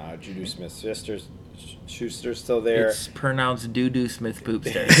receivers, Juju Smith-Schuster Schuster's still there. It's pronounced Doo-Doo Smith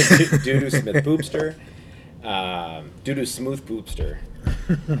Poopster. Doo-Doo Smith Poopster. Doo-Doo Smooth Poopster.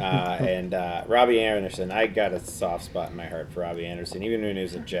 And Robbie Anderson. I got a soft spot in my heart for Robbie Anderson. Even when he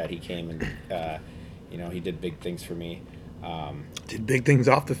was a Jet, he came and, he did big things for me. Did big things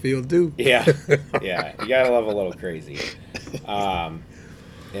off the field, too. Yeah. Yeah. You got to love a little crazy.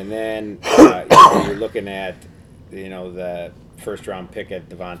 And then you're looking at, the first-round pick at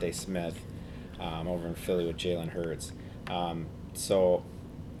Devontae Smith over in Philly with Jalen Hurts. So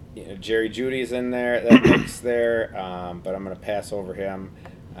Jerry Jeudy's in there, that pick's there, but I'm going to pass over him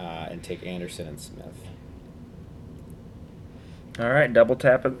and take Anderson and Smith. All right, double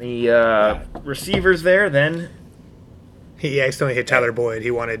tapping the receivers there. Then He accidentally hit Tyler Boyd.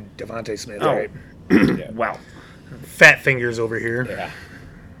 He wanted Devontae Smith, Oh. right? Yeah. wow, Fat fingers over here. Yeah.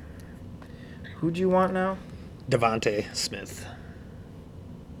 who'd you want now? Devontae Smith.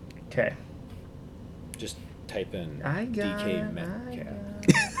 Okay, Just type in I got DK it,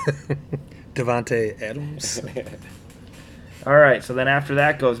 Metcalf. Devontae Adams. all right. So then after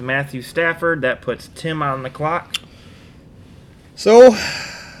that goes Matthew Stafford. That puts Tim on the clock. So,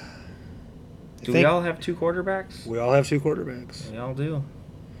 Do we all have two quarterbacks? we all have two quarterbacks. We all do.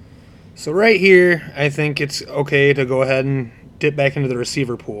 So right here, I think it's okay to go ahead and dip back into the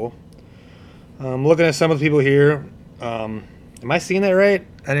receiver pool. Looking at some of the people here, am I seeing that right?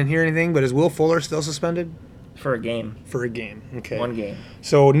 I didn't hear anything, but is Will Fuller still suspended For a game. for a game? Okay. One game.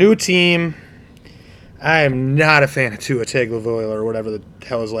 So new team. I am not a fan of Tua Tagovailoa or whatever the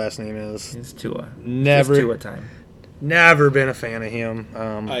hell his last name is. It's Tua. Never, It's Tua time. never been a fan of him.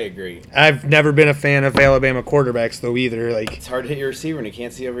 I agree. I've never been a fan of Alabama quarterbacks though either. Like, It's hard to hit your receiver and you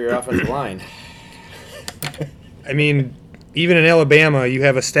can't see over your offensive line. I mean, even in Alabama, you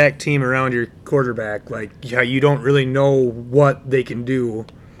have a stacked team around your quarterback. Like, yeah, you don't really know what they can do.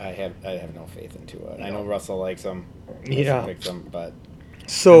 I have no faith in Tua. And I know Russell likes him. Yeah. Picks him, but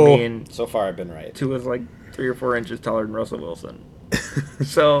So, I mean, so far I've been right. Tua's like 3 or 4 inches taller than Russell Wilson.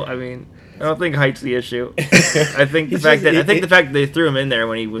 So, I mean, I don't think height's the issue. I think the fact that they threw him in there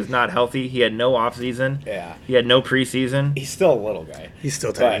when he was not healthy, he had no offseason. Yeah. He had no preseason. He's still a little guy. he's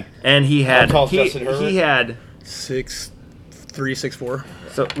still tiny. And he had How tall's Justin Herbert? he had 6'3", 6'4".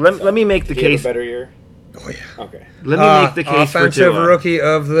 so let me make the He have case. a better year? Oh yeah. Okay. Let me make the case for Offensive Tua. rookie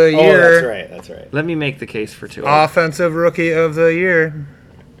of the Oh, year. that's right. Let me make the case for Tua. Offensive rookie of the year.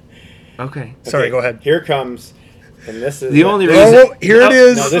 Okay. Sorry, Okay, go ahead. Here comes, and this is The only reason Oh, here it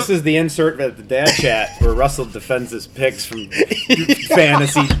is. No, this is the insert at the dad chat where Russell defends his picks from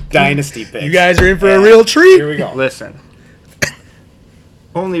fantasy dynasty picks. You guys are in for a Yeah. real treat. Here we go. Listen.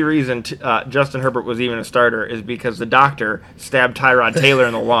 Only reason Justin Herbert was even a starter is because the doctor stabbed Tyrod Taylor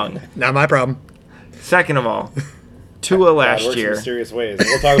in the lung. Not my problem. Second of all, Tua God last works in year. mysterious ways.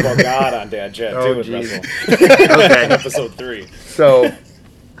 We'll talk about God on dad chat Oh, too with geez. Russell. Okay. Episode 3. So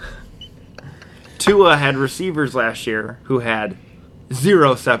Tua had receivers last year who had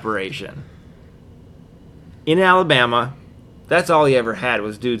 0 separation. In Alabama, that's all he ever had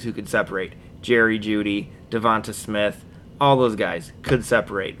was dudes who could separate. Jerry Jeudy, Devonta Smith, all those guys could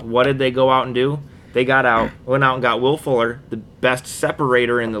separate. What did they go out and do? They went out and got Will Fuller, the best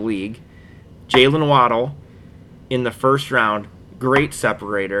separator in the league. Jalen Waddle in the first round, great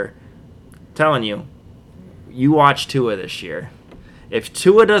separator. Telling you, you watch Tua this year. If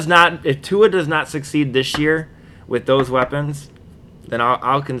Tua does not succeed this year with those weapons, then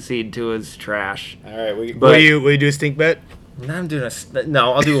I'll concede Tua's trash. All right, But- Will you do a stink bet? I'll do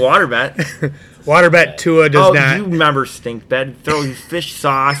a water bet. Water bet Tua does not. You remember stink bet? Throw fish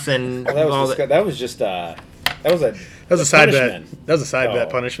sauce and Well, all that that. was just that was a That was a side punishment. bet. That was a side bet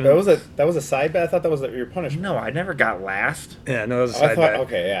Oh, punishment. That was a side bet. I thought that was your punishment. No, I never got last. Yeah, no, it was a I side thought. bet.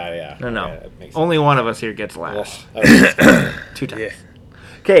 Okay, yeah. No. Yeah, that makes Only one of us here gets sense. last. Well, that was- 2 times. Yeah.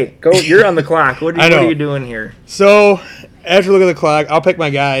 Okay, go. You're on the clock. What I are know. you doing here? So, after looking at the clock, I'll pick my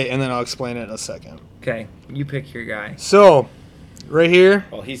guy and then I'll explain it in a second. Okay, you pick your guy. So, right here,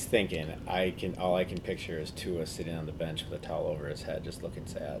 well, he's thinking. All I can picture is Tua sitting on the bench with a towel over his head, just looking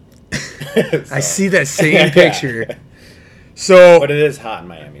sad. I So- see that same Yeah. picture. So, But it is hot in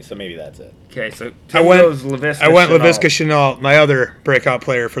Miami, so maybe that's it. Okay, so I Tim went goes Laviska I went Shenault. Laviska Shenault, my other breakout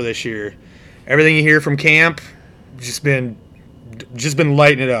player for this year. Everything you hear from camp, just been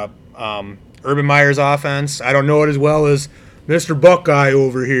lighting it up. Urban Meyer's offense, I don't know it as well as Mr. Buckeye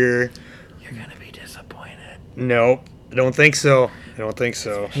over here. You're gonna be disappointed. Nope, I don't think so.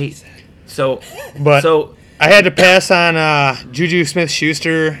 Hey, so But so I had to pass on Juju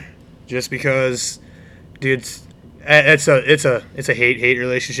Smith-Schuster just because, dude, it's a hate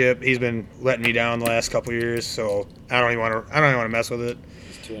relationship. He's been letting me down the last couple years, so I don't even want to mess with it.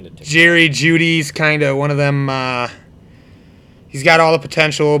 He's Jerry Judy's kind of one of them. He's got all the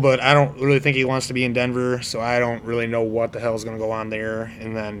potential, but I don't really think he wants to be in Denver, so I don't really know what the hell is going to go on there.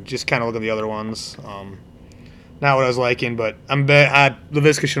 And then just kind of look at the other ones. Not what I was liking, but Laviska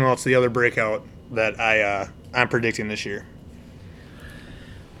Shenault's the other breakout that I'm predicting this year.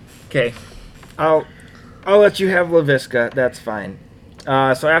 Okay, I'll let you have Laviska. That's fine.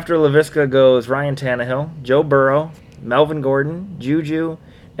 So after Laviska goes Ryan Tannehill, Joe Burrow, Melvin Gordon, Juju,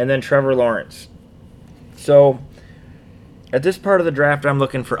 and then Trevor Lawrence. So at this part of the draft, I'm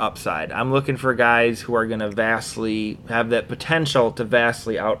looking for upside. I'm looking for guys who are going to have that potential to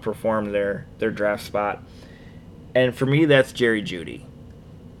vastly outperform their draft spot. And for me, that's Jerry Jeudy.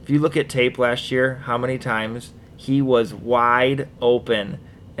 If you look at tape last year, how many times he was wide open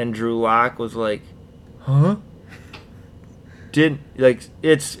and Drew Lock was like, huh?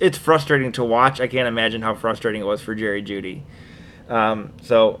 It's frustrating to watch. I can't imagine how frustrating it was for Jerry Jeudy.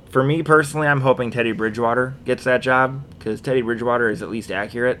 So for me personally, I'm hoping Teddy Bridgewater gets that job because Teddy Bridgewater is at least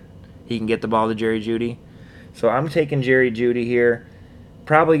accurate. He can get the ball to Jerry Jeudy. So I'm taking Jerry Jeudy here.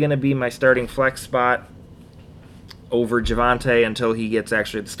 Probably going to be my starting flex spot over Javonte until he gets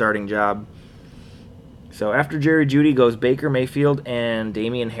actually the starting job. So after Jerry Jeudy goes Baker Mayfield and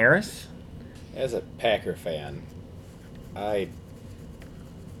Damian Harris. As a Packer fan, I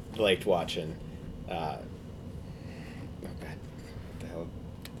liked watching. Oh God, what the hell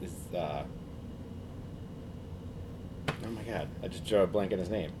is? Oh my God, I just drew a blank on his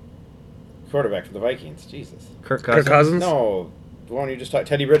name. Quarterback for the Vikings. Jesus. Kirk Cousins. Kirk Cousins? No, the one you just talked.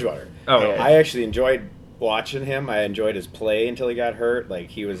 Teddy Bridgewater. Oh, yeah. I actually enjoyed watching him. I enjoyed his play until he got hurt.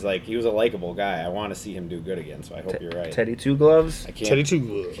 He was a likable guy. I want to see him do good again. So I hope you're right. Teddy Two Gloves. I can't. Teddy Two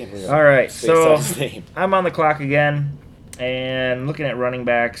Gloves. Can't believe All right, I spaced so out his name. I'm on the clock again, and looking at running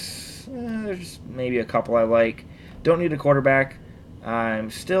backs, there's maybe a couple I like. Don't need a quarterback. I'm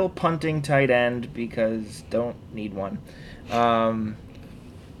still punting tight end because don't need one.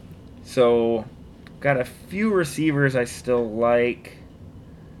 So got a few receivers I still like,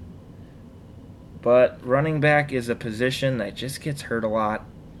 but running back is a position that just gets hurt a lot.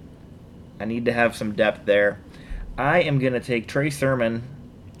 I need to have some depth there. I am going to take Trey Sermon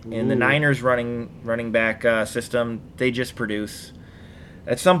in the Niners running back system. They just produce.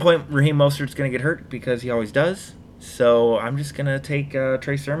 At some point, Raheem Mostert's going to get hurt because he always does. So I'm just going to take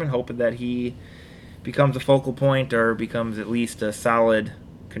Trey Sermon, hoping that he becomes a focal point or becomes at least a solid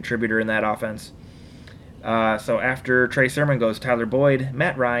contributor in that offense. So after Trey Sermon goes Tyler Boyd,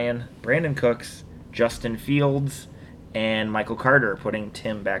 Matt Ryan, Brandon Cooks, Justin Fields, and Michael Carter, putting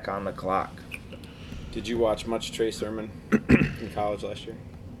Tim back on the clock. Did you watch much Trey Sermon in college last year?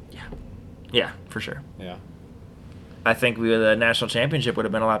 Yeah, for sure. Yeah. I think the national championship would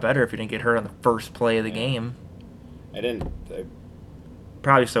have been a lot better if he didn't get hurt on the first play of the game. I didn't.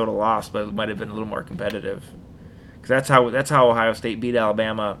 Probably still would have lost, but it might have been a little more competitive. Because that's how Ohio State beat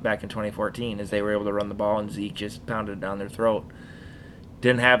Alabama back in 2014, is they were able to run the ball and Zeke just pounded it down their throat.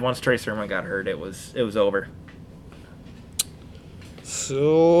 Didn't have once Trey Sermon got hurt, it was over.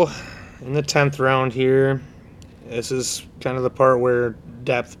 So, in the 10th round here, this is kind of the part where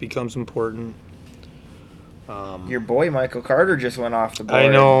depth becomes important. Your boy Michael Carter just went off the board. I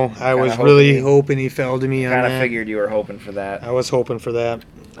know. I was really hoping he fell to me on that. Kind of figured you were hoping for that. I was hoping for that.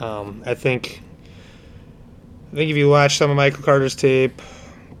 I think if you watch some of Michael Carter's tape,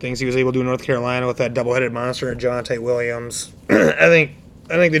 things he was able to do in North Carolina with that double-headed monster and Jonte Williams, I think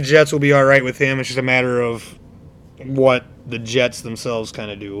the Jets will be all right with him. It's just a matter of what the Jets themselves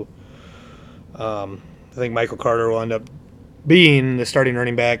kind of do. I think Michael Carter will end up being the starting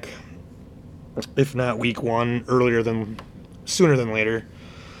running back, if not week one, sooner than later.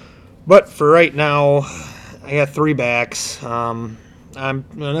 But for right now, I got 3 backs. I'm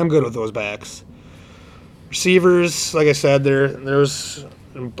good with those backs. Receivers, like I said,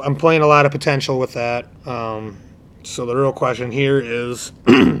 I'm playing a lot of potential with that. So the real question here is,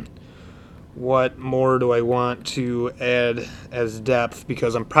 what more do I want to add as depth?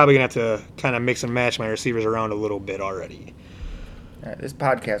 Because I'm probably going to have to kind of mix and match my receivers around a little bit already. All right, this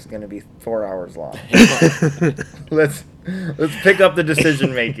podcast is going to be 4 hours long. Let's pick up the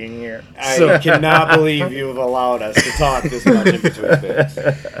decision making here. I cannot believe you've allowed us to talk this much in between picks.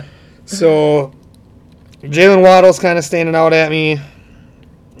 So Jalen Waddle's kind of standing out at me.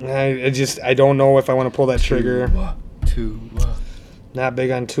 I don't know if I want to pull that trigger. Tua. Not big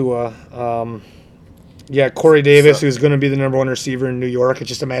on Tua. Corey Davis, who's going to be the number 1 receiver in New York. It's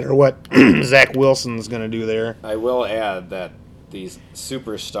just a matter of what Zach Wilson's going to do there. I will add that these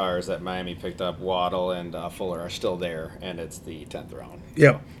superstars that Miami picked up, Waddle and Fuller, are still there, and it's the 10th round.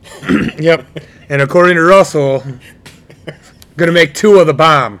 Yep. Yep. And according to Russell, Gonna make Tua the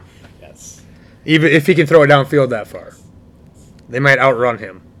bomb, Yes. even if he can throw it downfield that far. They might outrun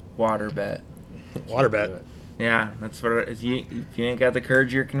him. Water bet. Water bet. Yeah, that's what it is. If you ain't got the courage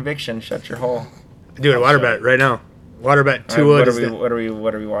of your conviction, shut your hole. Dude, water bet right now. Water bet Tua what, does are we, not, what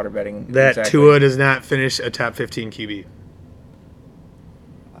are we water betting? that exactly? Tua does not finish a top 15 QB.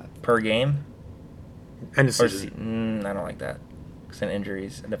 Per game? End of Or season. I don't like that. Because in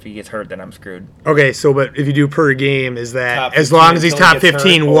injuries. And if he gets hurt, then I'm screwed. Okay, so but if you do per game, is that Top as 15 long as he's until he top gets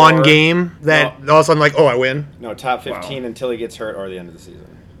 15 hurt, one or- game, that all of a sudden like, oh, I win? No, top 15 until he gets hurt or the end of the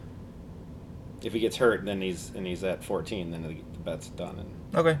season. If he gets hurt, then he's at 14. Then the bet's done.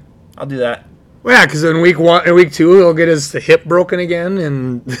 And Okay. I'll do that. Well, yeah, because in week 2, he'll get his hip broken again,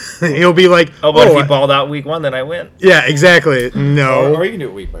 and he'll be like, Oh, but if he balled out week 1, then I win. yeah, exactly. No. or you can do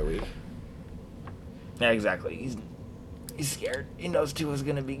it week by week. Yeah, exactly. He's scared. He knows Tua's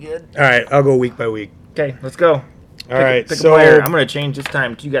going to be good. All right, I'll go week by week. Okay, let's go. All right, Pick a so player. I'm going to change this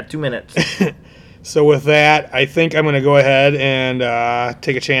time. You got 2 minutes. so with that, I think I'm going to go ahead and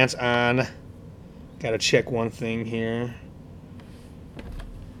take a chance on. Got to check one thing here.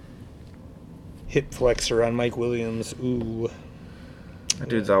 Hip flexor on Mike Williams. Ooh. That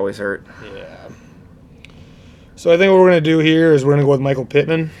dude's always hurt. Yeah. So I think what we're going to do here is we're going to go with Michael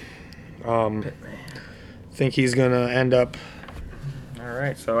Pittman. Think he's going to end up. All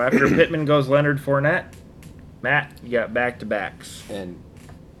right, so after Pittman goes Leonard Fournette. Matt, you got back-to-backs. And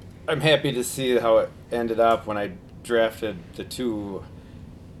I'm happy to see how it ended up when I drafted the 2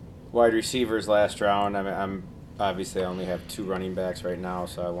 wide receivers last round. I'm obviously I only have 2 running backs right now,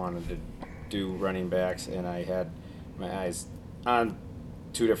 so I wanted to do running backs, and I had my eyes on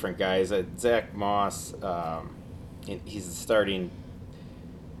 2 different guys. Zach Moss, he's the starting.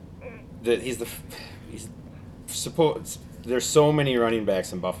 He's supposed. There's so many running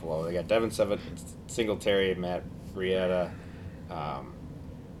backs in Buffalo. They got Devin Singletary, Matt Breida,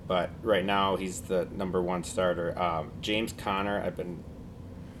 but right now he's the number 1 starter. James Conner, I've been.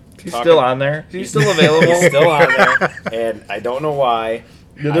 He's still on there. He's still available. He's still on there, and I don't know why.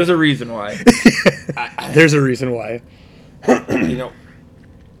 Yeah, there's a reason why. There's a reason why. You know,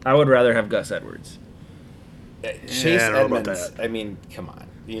 I would rather have Gus Edwards. Chase I don't know about Edmonds. that. I mean, come on.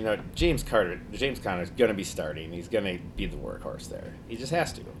 You know, James Conner's going to be starting. He's going to be the workhorse there. He just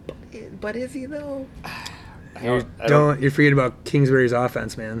has to. But is he, though? You're forgetting about Kingsbury's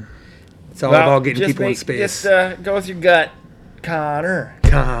offense, man. It's all about getting people in space. Just go with your gut. Connor.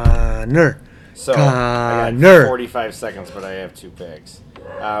 So I Conner. got 45 seconds, but I have 2 picks.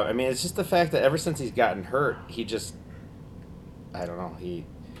 I mean, it's just the fact that ever since he's gotten hurt, he just, I don't know.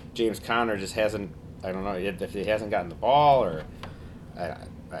 James Conner just hasn't. I don't know if he hasn't gotten the ball or I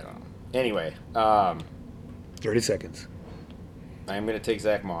don't know. Anyway, 30 seconds. I'm going to take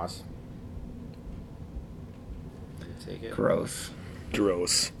Zach Moss. Take it. Gross.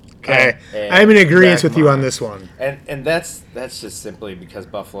 Okay, And I'm in agreement Zach with you on Moss. this one. And that's just simply because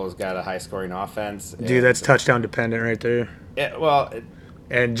Buffalo's got a high scoring offense. Dude, that's touchdown dependent right there. Yeah, well,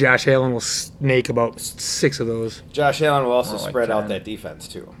 And Josh Allen will snake about 6 of those. Josh Allen will also More like spread out 10. that defense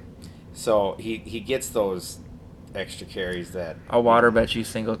too. So he gets those extra carries that I'll water bet you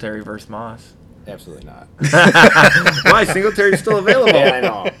Singletary versus Moss. absolutely not. Why? Singletary's still available. Yeah, I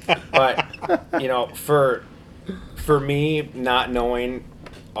know. But you know, for me, not knowing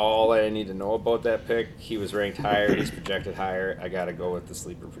all I need to know about that pick, he was ranked higher, he's projected higher. I got to go with the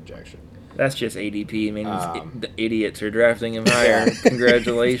sleeper projection. That's just ADP. I mean, the idiots are drafting him higher.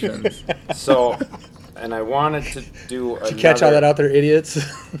 Congratulations. So, and I wanted to do Did you catch all that out there, idiots?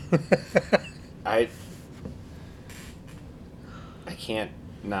 I can't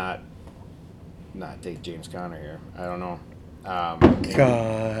not take James Conner here. I don't know.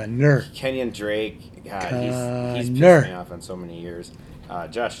 Conner. Kenyon Drake, God, he's pissed Conner. me off on so many years.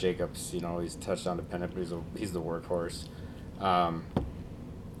 Josh Jacobs, you know, he's touchdown dependent, but he's the workhorse.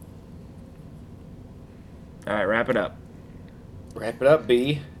 All right, wrap it up. Wrap it up,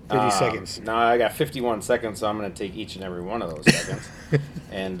 B. 50 seconds. No, I got 51 seconds, so I'm going to take each and every one of those seconds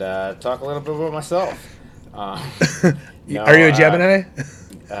and talk a little bit about myself. No, Are you a Gemini?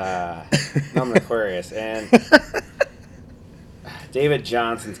 No, I'm an Aquarius. And David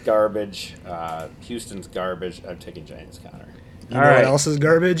Johnson's garbage. Houston's garbage. I'm taking James Conner. You know what else is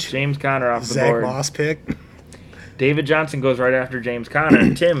garbage? James Conner off the Zach board. Moss pick. David Johnson goes right after James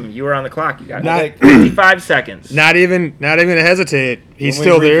Conner. Tim, you were on the clock. You got Not- 55 seconds. Not even to hesitate. He's When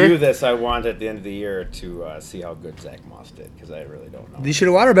still we review there. this, I want at the end of the year to see how good Zach Moss did because I really don't know. You should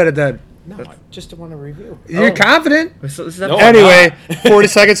have water betted that. No, I just want to review. You're confident. So this is No, Anyway, I'm 40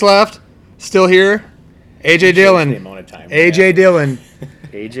 seconds left. Still here. AJ The Dillon. amount of time we AJ have. Dillon.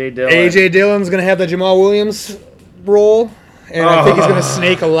 AJ Dillon. AJ Dillon's gonna have the Jamal Williams role, and I think he's going to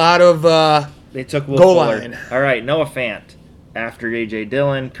snake a lot of They took Will goal Fuller. line. All right, Noah Fant. After A.J.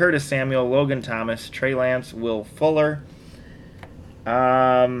 Dillon, Curtis Samuel, Logan Thomas, Trey Lance, Will Fuller.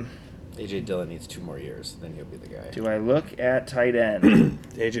 AJ Dillon needs 2 more years, then he'll be the guy. Do I look at tight end?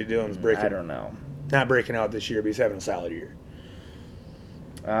 A.J. Dillon's I don't know. not breaking out this year, but he's having a solid year.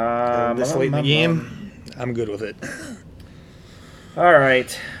 This late in the game, I'm good with it. All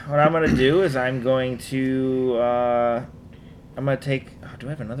right. What I'm going to do is I'm going to take... Oh, do I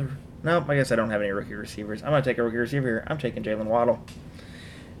have another... No, I guess I don't have any rookie receivers. I'm going to take a rookie receiver here. I'm taking Jalen Waddle.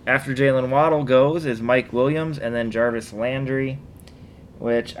 After Jalen Waddle goes is Mike Williams and then Jarvis Landry,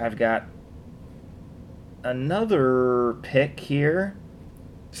 which I've got another pick here.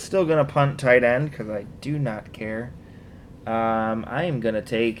 Still going to punt tight end because I do not care. I am going to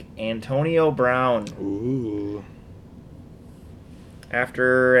take Antonio Brown. Ooh.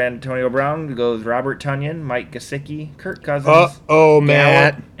 After Antonio Brown goes Robert Tonyan, Mike Gesicki, Kirk Cousins,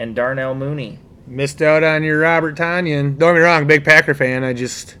 Matt. Gallup, and Darnell Mooney. Missed out on your Robert Tonyan. Don't get me wrong, big Packer fan. I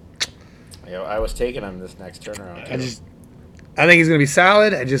was taking him this next turnaround. think he's going to be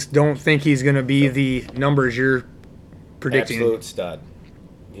solid. I just don't think he's going to be the numbers you're predicting. Absolute stud.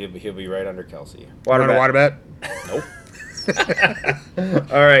 He'll be right under Kelsey. Water bet? Nope.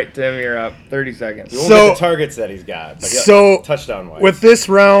 All right, Tim, you're up. 30 seconds. You won't get the targets that he's got. But touchdown-wise. With this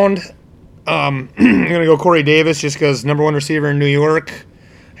round, I'm going to go Corey Davis just because number 1 receiver in New York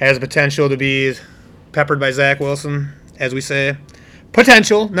has potential to be peppered by Zach Wilson, as we say.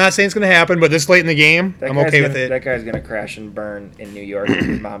 Potential. Not saying it's going to happen, but this late in the game, I'm okay with it. That guy's going to crash and burn in New York if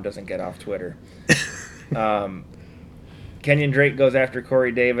his mom doesn't get off Twitter. Kenyon Drake goes after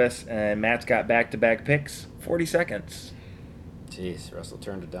Corey Davis, and Matt's got back-to-back picks. 40 seconds. Jeez, Russell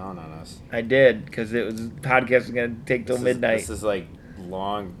turned it down on us. I did, because podcast was going to take till midnight. This is like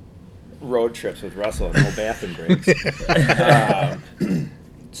long road trips with Russell, no bathroom breaks.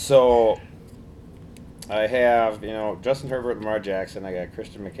 So I have, Justin Herbert, Lamar Jackson. I got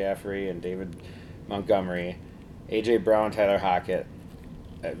Christian McCaffrey and David Montgomery, A.J. Brown, Tyler Hockett.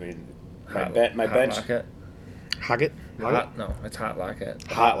 I mean, my bench. Lockett. Hockett? No, it's Hot Lockett.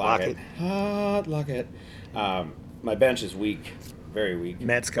 Hot Lockett. My bench is weak, very weak.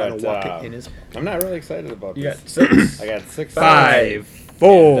 Matt's got a Lockett in his. I'm not really excited about You this. got 6. I got 6. 5,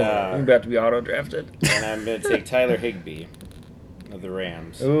 4. You're about to be auto-drafted. And I'm going to take Tyler Higbee of the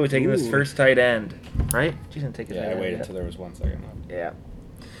Rams. Ooh, taking this first tight end. Right? You didn't take his Yeah, tight I end waited yet. until there was 1 second left. Yeah.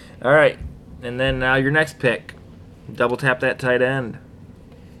 All right. And then now your next pick. Double tap that tight end.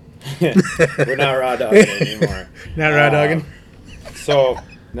 We're not raw dogging it anymore. Not raw dogging. So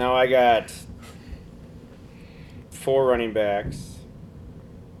now I got 4 running backs,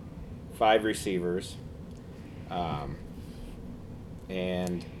 5 receivers,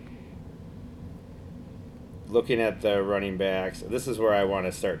 and looking at the running backs, this is where I want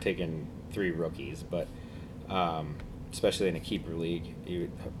to start taking 3 rookies, but especially in a keeper league, you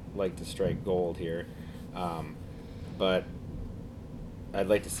would like to strike gold here. But I'd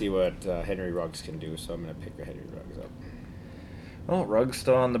like to see what Henry Ruggs can do, so I'm going to pick Henry Ruggs up. Well, Ruggs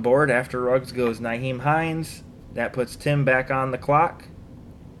still on the board. After Ruggs goes Nyheim Hines. That puts Tim back on the clock.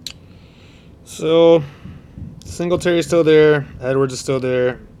 So, Singletary's still there. Edwards is still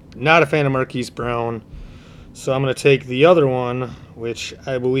there. Not a fan of Marquise Brown. So I'm going to take the other one, which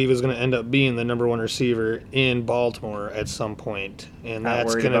I believe is going to end up being the number 1 receiver in Baltimore at some point. And Not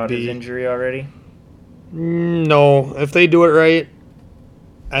that's worried going to about his be... injury already? No. If they do it right,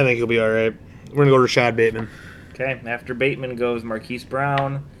 I think he'll be all right. We're going to go Rashad Bateman. Okay. After Bateman goes Marquise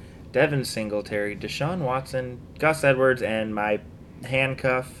Brown, Devin Singletary, Deshaun Watson, Gus Edwards, and my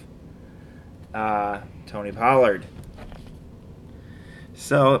handcuff, Tony Pollard.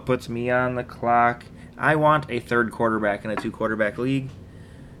 So it puts me on the clock. I want a third quarterback in a 2-quarterback league.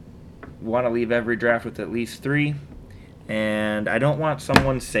 Want to leave every draft with at least 3. And I don't want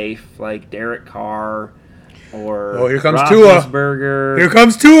someone safe like Derek Carr or here comes Tua. Roethlisberger. Here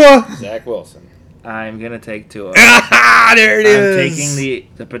comes Tua. Zach Wilson. I'm going to take Tua. There it is. I'm taking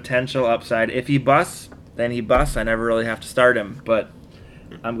the potential upside. If he busts, then he busts. I never really have to start him, but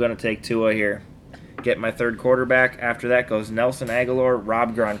I'm going to take Tua here. Get my third quarterback. After that goes Nelson Aguilar,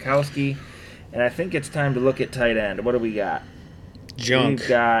 Rob Gronkowski, and I think it's time to look at tight end. What do we got? Junk. We've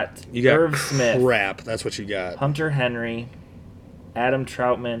got You got Irv Smith, crap. That's what you got. Hunter Henry, Adam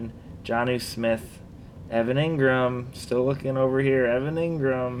Troutman, Jonnu Smith, Evan Ingram. Still looking over here. Evan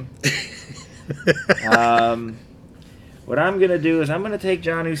Ingram. What I'm going to do is I'm going to take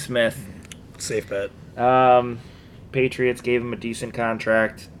Jonnu Smith. Safe bet. Patriots gave him a decent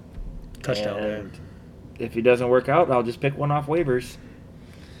contract. Touchdown. And if he doesn't work out, I'll just pick one off waivers.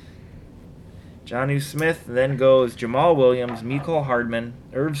 Jonnu Smith. Then goes Jamal Williams, Mecole Hardman,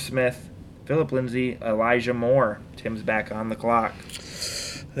 Irv Smith, Philip Lindsay, Elijah Moore. Tim's back on the clock.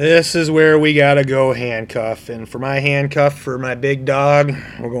 This is where we got to go handcuff. And for my handcuff, for my big dog,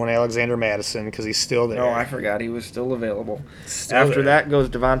 we're going Alexander Madison because he's still there. No, I forgot he was still available. Still After there. that goes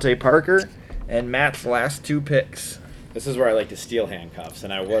Devontae Parker and Matt's last 2 picks. This is where I like to steal handcuffs,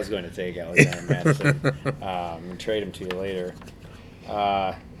 and I was going to take Alexander Madison and trade him to you later.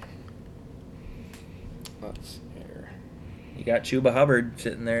 Let's see here. You got Chuba Hubbard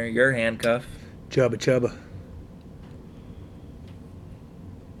sitting there, your handcuff. Chubba.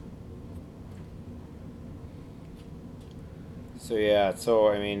 So yeah,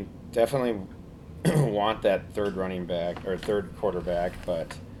 I mean, definitely want that third running back or third quarterback,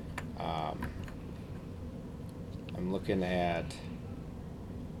 but I'm looking at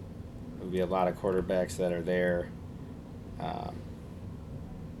there'll be a lot of quarterbacks that are there.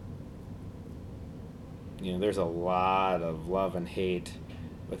 There's a lot of love and hate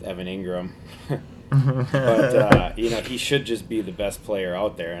with Evan Ingram, but he should just be the best player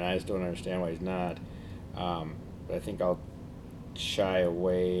out there, and I just don't understand why he's not. But I think I'll shy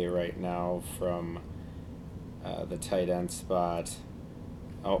away right now from the tight end spot.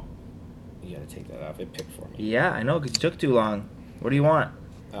 Oh, you got to take that off. It picked for me. Yeah, I know, because you took too long. What do you want?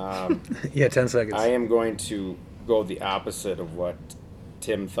 Yeah, 10 seconds. I am going to go the opposite of what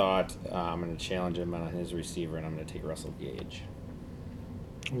Tim thought. I'm going to challenge him on his receiver, and I'm going to take Russell Gage.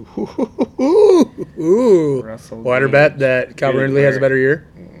 Ooh. Russell Water Gage. bet that Calvin Dude, Ridley has a where- better year?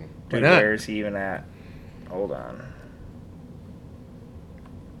 Mm-mm. Why Dude, not? where is he even at? Hold on.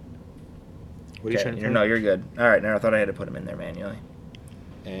 What are you trying to No, you're good. All right, now I thought I had to put him in there manually.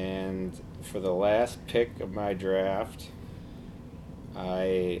 And for the last pick of my draft,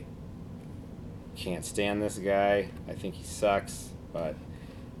 I can't stand this guy. I think he sucks, but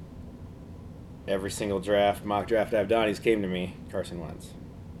every single mock draft I've done, he's came to me, Carson Wentz.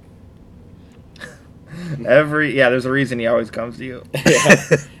 There's a reason he always comes to you. Yeah,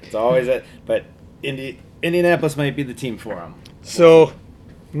 it's always it. But Indianapolis might be the team for him. So,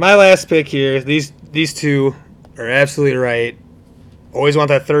 my last pick here, these two are absolutely right. Always want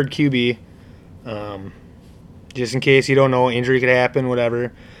that third QB. Just in case you don't know, injury could happen,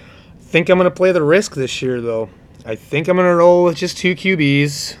 whatever. Think I'm going to play the risk this year, though. I think I'm going to roll with just 2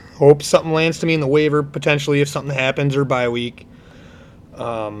 QBs. Hope something lands to me in the waiver, potentially, if something happens, or bye week.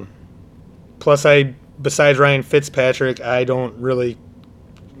 Plus, besides Ryan Fitzpatrick, I don't really...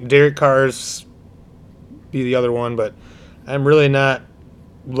 Derek Carr's be the other one, but I'm really not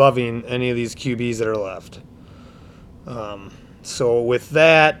loving any of these QBs that are left. So with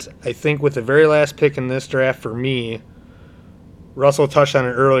that, I think with the very last pick in this draft for me, Russell touched on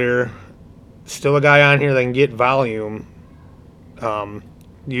it earlier, still a guy on here that can get volume,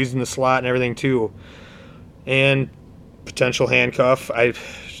 using the slot and everything too, and potential handcuff. I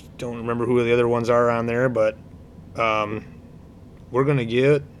don't remember who the other ones are on there, but we're going to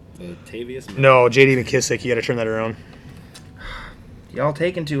get... Latavius? No, J.D. McKissick. You got to turn that around. Y'all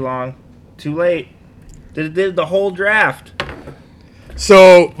taking too long. Too late. Did the whole draft.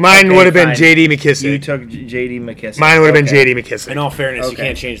 So mine Okay, would have been fine. J.D. You McKissick. took J.D. McKissick. Mine would have been Okay. J.D. McKissick. In all fairness, you Okay.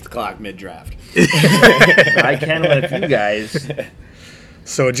 can't change the clock mid-draft. I can with you guys.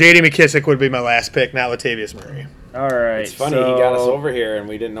 So J.D. McKissick would be my last pick, not Latavius Murray. All right. It's funny, he got us over here, and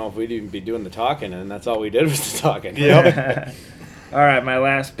we didn't know if we'd even be doing the talking, and that's all we did was the talking. Yep. All right, my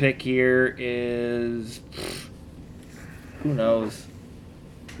last pick here is... Who knows?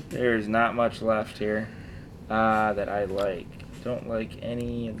 There's not much left here that I like. Don't like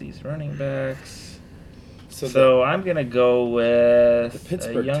any of these running backs. So I'm going to go the with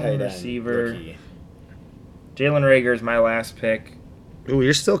Pittsburgh a young tight end receiver. rookie. Jalen Reagor is my last pick. Ooh,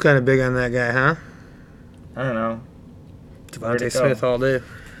 you're still kind of big on that guy, huh? I don't know. Where'd Devontae it go? Smith all day.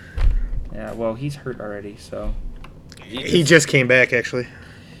 Yeah, well, he's hurt already, so... He just came back, actually.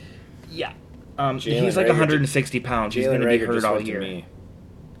 Yeah. Jalen He's like Reagor 160 pounds. He's going Jalen to be Reagor hurt just all went to year. me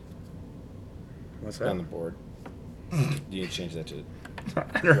What's on the board. You need to change that to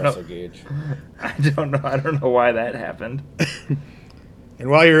I don't Russell know. Gage. I don't know. I don't know why that happened. And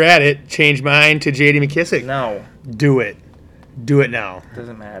while you're at it, change mine to J.D. McKissick. No, Do it. Do it now.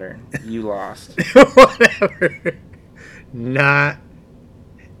 doesn't matter. You lost. Whatever. No.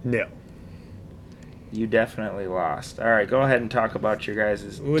 You definitely lost. All right, go ahead and talk about your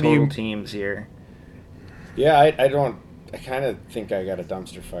guys' What do total you- teams here. Yeah, I kind of think I got a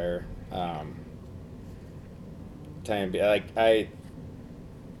dumpster fire.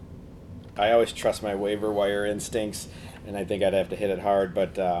 I always trust my waiver wire instincts, and I think I'd have to hit it hard.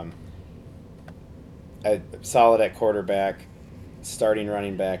 But I'm solid at quarterback. starting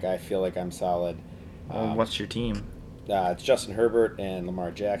running back, I feel like I'm solid. What's your team? It's Justin Herbert and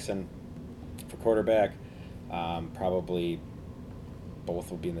Lamar Jackson for quarterback. Probably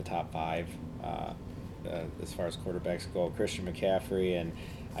both will be in the top 5 as far as quarterbacks go. Christian McCaffrey, and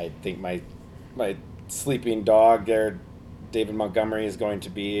I think my sleeping dog there, David Montgomery, is going to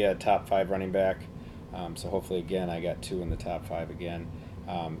be a top 5 running back. So hopefully, again, I got 2 in the top 5 again.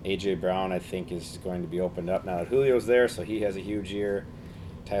 A.J. Brown, I think, is going to be opened up now that Julio's there, so he has a huge year.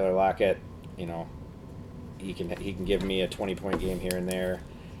 Tyler Lockett, he can give me a 20-point game here and there.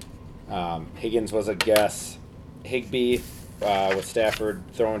 Higgins was a guess. Higbee, with Stafford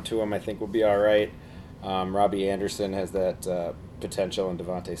throwing to him, I think will be all right. Robbie Anderson has that potential, and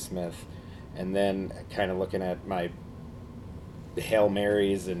Devontae Smith. And then kind of looking at my Hail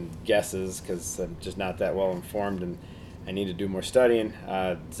Marys and guesses, because I'm just not that well informed and I need to do more studying.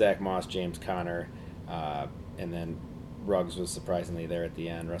 Zach Moss, James Conner, and then Ruggs was surprisingly there at the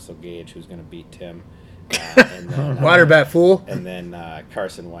end. Russell Gage, who's going to beat Tim. And then, Water bat fool. And then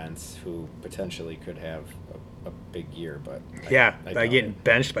Carson Wentz, who potentially could have a big year, but by getting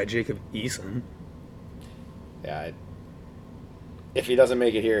benched by Jacob Eason. Yeah, if he doesn't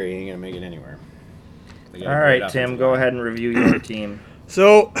make it here, he ain't gonna make it anywhere. All right, Tim, go ahead and review your team.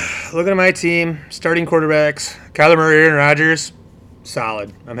 So, looking at my team, starting quarterbacks, Kyler Murray, Aaron Rodgers,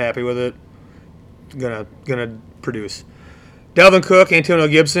 solid. I'm happy with it. Gonna produce. Dalvin Cook, Antonio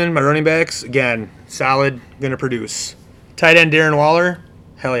Gibson, my running backs, again, solid, gonna produce. Tight end Darren Waller,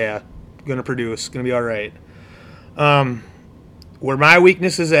 hell yeah, gonna produce, gonna be all right. Where my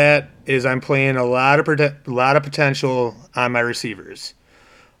weakness is at is I'm playing a lot of potential on my receivers.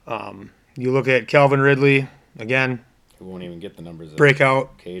 You look at Calvin Ridley, again, who won't even get the numbers.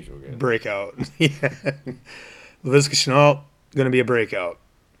 Breakout. Cage will get. Breakout. Yeah. Laviska Shenault, going to be a breakout.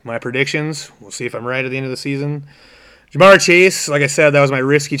 My predictions, we'll see if I'm right at the end of the season. Jamar Chase, like I said, that was my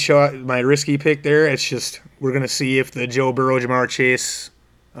risky pick there. It's just we're going to see if the Joe Burrow, Jamar Chase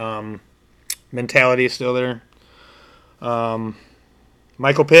mentality is still there.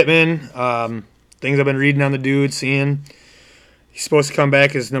 Michael Pittman, things I've been reading on the dude, seeing. He's supposed to come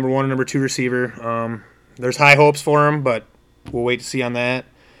back as number 1 and number 2 receiver. There's high hopes for him, but we'll wait to see on that.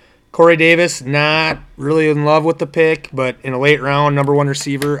 Corey Davis, not really in love with the pick, but in a late round, number 1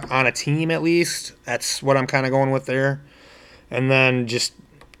 receiver on a team at least. That's what I'm kind of going with there. And then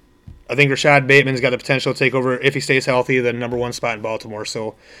I think Rashad Bateman's got the potential to take over, if he stays healthy, the number 1 spot in Baltimore.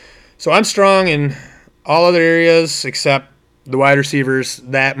 So I'm strong in all other areas except the wide receivers.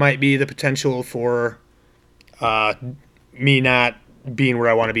 That might be the potential for me not being where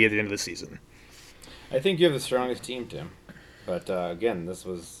I want to be at the end of the season. I think you have the strongest team, Tim. But again,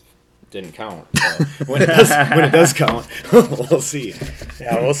 didn't count. So when it does count, we'll see.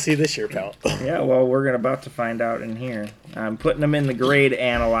 Yeah, we'll see this year, pal. Yeah, well, we're about to find out in here. I'm putting them in the grade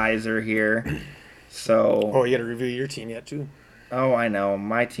analyzer here. So. Oh, you got to review your team yet too. Oh, I know.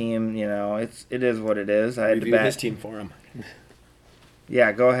 My team, it is what it is. I had review to bet his team for him.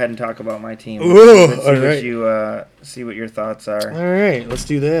 Yeah, go ahead and talk about my team. See what your thoughts are. All right, let's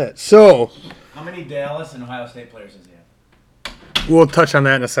do that. So, how many Dallas and Ohio State players does he have? We'll touch on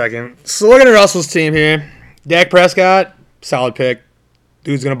that in a second. So, looking at Russell's team here, Dak Prescott, solid pick.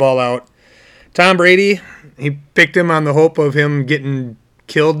 Dude's gonna ball out. Tom Brady, he picked him on the hope of him getting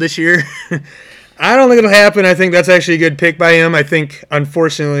killed this year. I don't think it'll happen. I think that's actually a good pick by him. I think,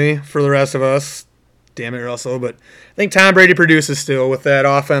 unfortunately, for the rest of us, damn it, Russell, but I think Tom Brady produces still with that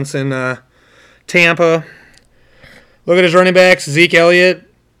offense in Tampa. Look at his running backs. Zeke Elliott,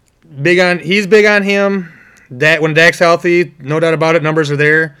 he's big on him. When Dak's healthy, no doubt about it, numbers are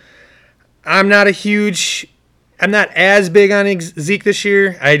there. I'm not as big on Zeke this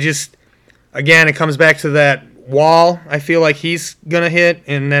year. Again, it comes back to that wall I feel like he's going to hit,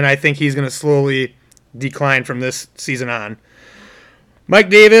 and then I think he's going to slowly decline from this season on. Mike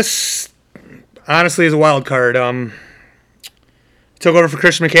Davis, honestly, is a wild card. Took over for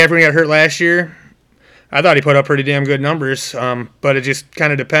Christian McCaffrey when he got hurt last year. I thought he put up pretty damn good numbers, but it just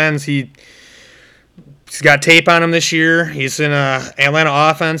kind of depends. He's got tape on him this year. He's in a Atlanta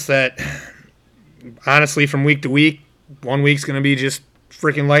offense that, honestly, from week to week, 1 week's going to be just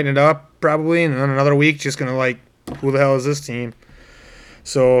freaking lighting it up probably, and then another week just going to who the hell is this team?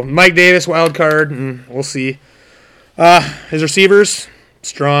 So Mike Davis, wild card, and we'll see. His receivers,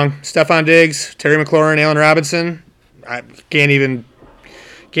 strong. Stephon Diggs, Terry McLaurin, Allen Robinson. I can't even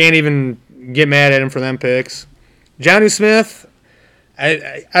get mad at him for them picks. Jonnu Smith,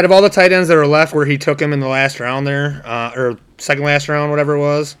 out of all the tight ends that are left where he took him in the last round there, or second last round, whatever it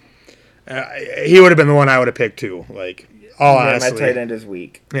was, he would have been the one I would have picked too. Honestly. My tight end is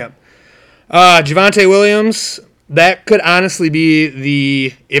weak. Yeah. Javonte Williams, that could honestly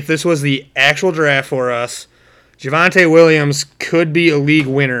be if this was the actual draft for us, Javonte Williams could be a league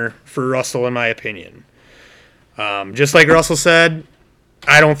winner for Russell, in my opinion. Just like Russell said,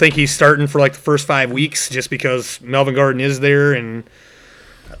 I don't think he's starting for like the first 5 weeks just because Melvin Gordon is there and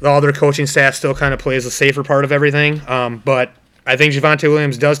the other coaching staff still kind of plays the safer part of everything. But I think Javonte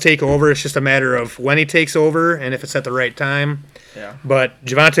Williams does take over. It's just a matter of when he takes over and if it's at the right time. Yeah. But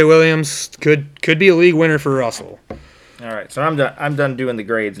Javonte Williams could be a league winner for Russell. All right, so I'm done doing the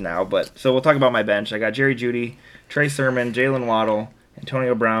grades now. But so we'll talk about my bench. I got Jerry Jeudy, Trey Sermon, Jalen Waddle,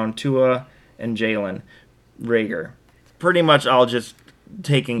 Antonio Brown, Tua, and Jalen Reagor. Pretty much all just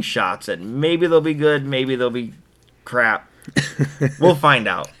taking shots at maybe they'll be good, maybe they'll be crap. We'll find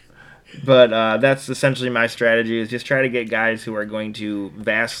out. But that's essentially my strategy, is just try to get guys who are going to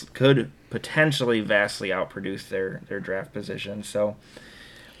could potentially vastly outproduce their draft position. So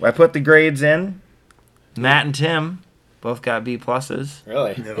I put the grades in. Matt and Tim both got B pluses.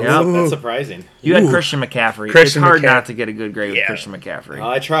 Really? Yeah. That's surprising. You had Christian McCaffrey. It's hard not to get a good grade with Christian McCaffrey. Well,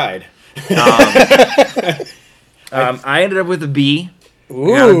 I tried. I ended up with a B.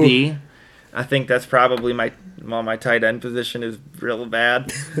 Ooh. I got a B. I think that's probably my tight end position is real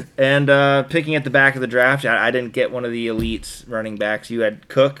bad. And picking at the back of the draft, I didn't get one of the elites running backs. You had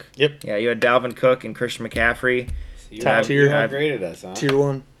Cook. Yep. Yeah, you had Dalvin Cook and Christian McCaffrey. Top tier. You upgraded us, huh? Tier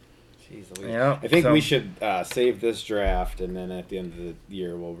 1. Jeez, Yeah, I think so- we should save this draft, and then at the end of the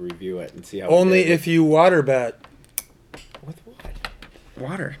year we'll review it and see how. Only we did if you water bet. with what?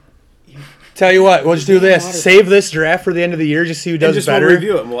 Water. Tell you what, we'll just do this. Water. Save this draft for the end of the year, just see who And does just better. we'll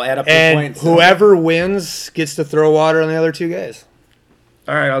review it, and we'll add up the And points. whoever wins gets to throw water on the other two guys.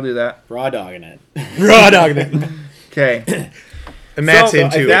 All right, I'll do that. Raw dogging it. Raw dogging it. Okay. And Matt's So,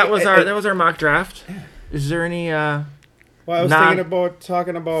 into that it. was our mock draft. Is there any Well, I was Non- thinking about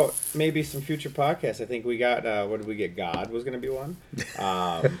talking about maybe some future podcasts. I think we got, what did we get? God was going to be one.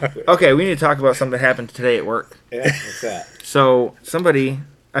 Okay, we need to talk about something that happened today at work. Yeah, what's that? So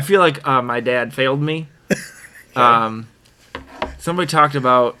I feel like my dad failed me. Somebody talked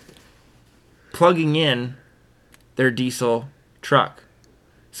about plugging in their diesel truck.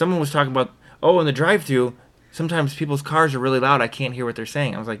 Someone was talking about, in the drive-thru, sometimes people's cars are really loud. I can't hear what they're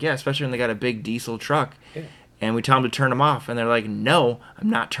saying. I was like, yeah, especially when they got a big diesel truck. Yeah. And we tell them to turn them off. And they're like, no, I'm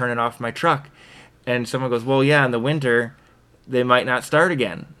not turning off my truck. And someone goes, well, yeah, in the winter, they might not start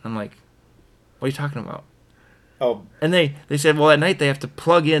again. I'm like, what are you talking about? Oh, And they said, well, at night they have to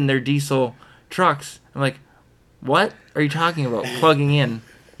plug in their diesel trucks. I'm like, what are you talking about? Plugging in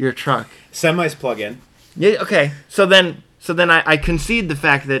your truck? semis plug in. Yeah, okay. So then I concede the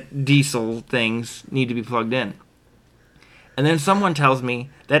fact that diesel things need to be plugged in. And then someone tells me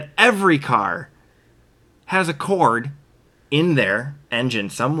that every car has a cord in their engine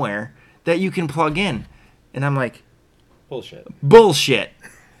somewhere that you can plug in. And I'm like, Bullshit. bullshit.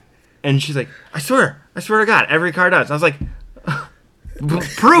 And she's like, I swear to God, every car does. And I was like,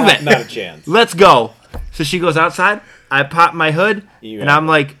 prove it. Not a chance. Let's go. So she goes outside. I pop my hood, and I'm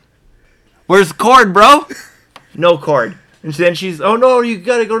like, where's the cord, bro? No cord. And then she's, oh, no, you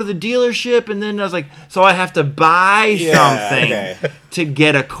got to go to the dealership. And then I was like, so I have to buy something okay. to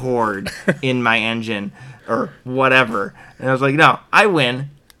get a cord in my engine or whatever. And I was like, no, I win.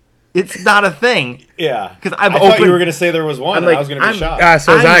 It's not a thing. Yeah. 'Cause I've I thought you opened- were going to say there was one, I'm and like, I was going to be I'm- shocked.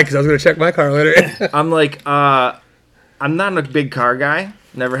 So was I, because I was going to check my car later. I'm like, I'm not a big car guy.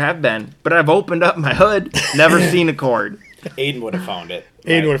 Never have been. But I've opened up my hood. Never seen a cord. Aiden would have found it.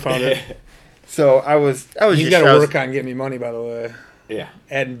 Aiden would have found it. So I was He's just... got I to was- work on getting me money, by the way. Yeah.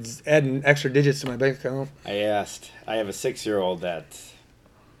 Adding extra digits to my bank account. I asked. I have a 6-year-old that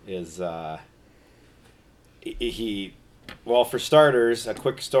is, well, for starters, a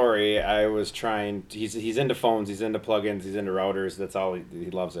quick story. I was trying. He's into phones. He's into plugins. He's into routers. That's all he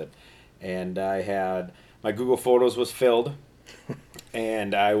loves it. And I had my Google Photos was filled,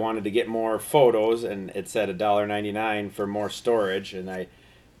 and I wanted to get more photos, and it said $1.99 for more storage, and I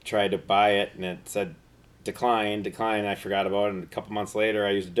tried to buy it, and it said decline. I forgot about it, and a couple months later,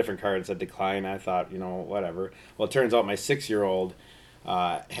 I used a different card and said decline. I thought, whatever. Well, it turns out my 6-year-old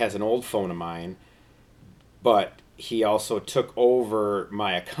has an old phone of mine, but he also took over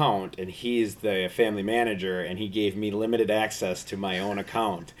my account, and he's the family manager, and he gave me limited access to my own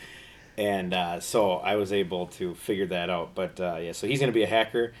account. And so I was able to figure that out. But, so he's going to be a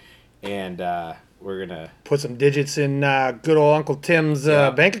hacker, and we're going to... Put some digits in good old Uncle Tim's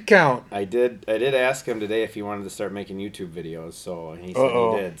bank account. I did ask him today if he wanted to start making YouTube videos, so he said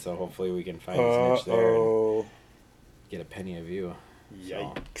he did. So hopefully we can find his niche there and get a penny of you.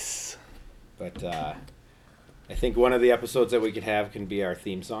 Yikes. So, but I think one of the episodes that we could have can be our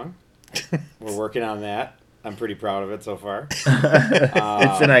theme song. We're working on that. I'm pretty proud of it so far.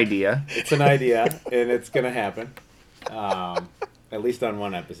 It's an idea. It's an idea, and it's going to happen. At least on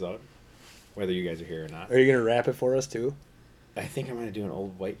one episode, whether you guys are here or not. Are you gonna rap it for us too? I think I'm going to do an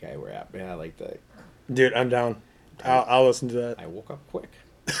old white guy rap. Yeah, I like that. Dude, I'm down. I'll listen to that. I woke up quick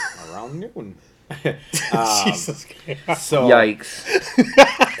around noon. Jesus Christ. So, Yikes.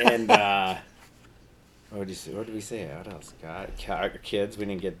 And what did we say? What else? God, our kids. We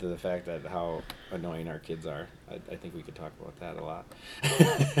didn't get to the fact that how annoying our kids are. I think we could talk about that a lot.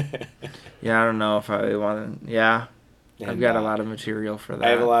 Yeah, I don't know if I want to. Yeah, I've And, got a lot of material for that. I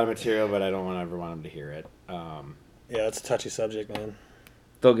have a lot of material, but I don't ever want them to hear it. Yeah, it's a touchy subject, man.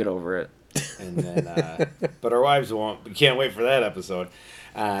 They'll get over it. And then, but our wives won't. We can't wait for that episode.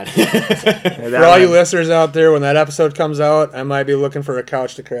 For all you listeners out there, when that episode comes out, I might be looking for a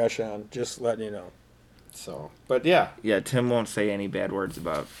couch to crash on. Just letting you know. So, but yeah, Yeah, Tim won't say any bad words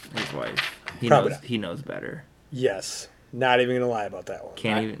about his wife. Probably not. He knows better. Yes. Not even gonna lie about that one.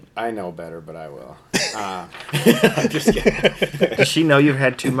 Can't even. I know better, but I will. I'm just kidding. Does she know you've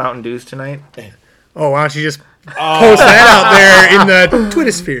had 2 Mountain Dews tonight? Oh, why don't you just post that out there in the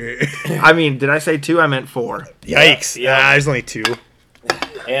Twitter sphere? I mean, did I say 2? I meant 4. Yikes! Yeah. There's only 2.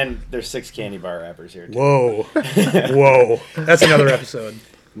 And there's 6 candy bar wrappers here too. Whoa, whoa! That's another episode.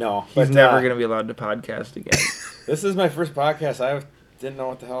 No, He's but never going to be allowed to podcast again. This is my first podcast. I didn't know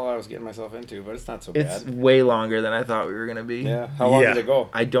what the hell I was getting myself into, but it's not so It's bad. way longer than I thought we were going to be. Yeah. How long Yeah. did it go?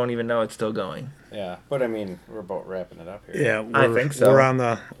 I don't even know it's still going. Yeah, but I mean, we're about wrapping it up here. Yeah, I think so. We're on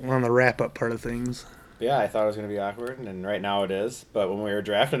the wrap up part of things. Yeah, I thought it was going to be awkward, and right now it is. But when we were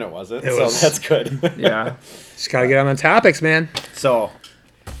drafting, it wasn't. It so was. that's good. Yeah. Just gotta get on the topics, man. So,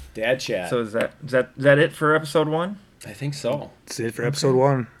 dad chat. So is that it for episode 1? I think so. That's it for episode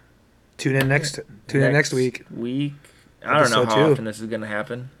 1. Tune in next week. I don't know Episode how 2. often this is going to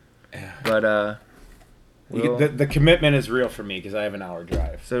happen. Yeah. But The commitment is real for me because I have an hour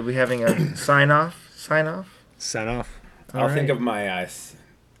drive. so are we having a sign off? Sign off. I'll think right. of my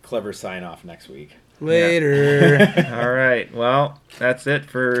clever sign off next week. Later. All right. Well, that's it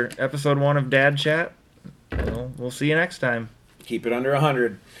for episode 1 of Dad Chat. We'll see you next time. Keep it under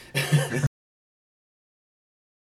 100.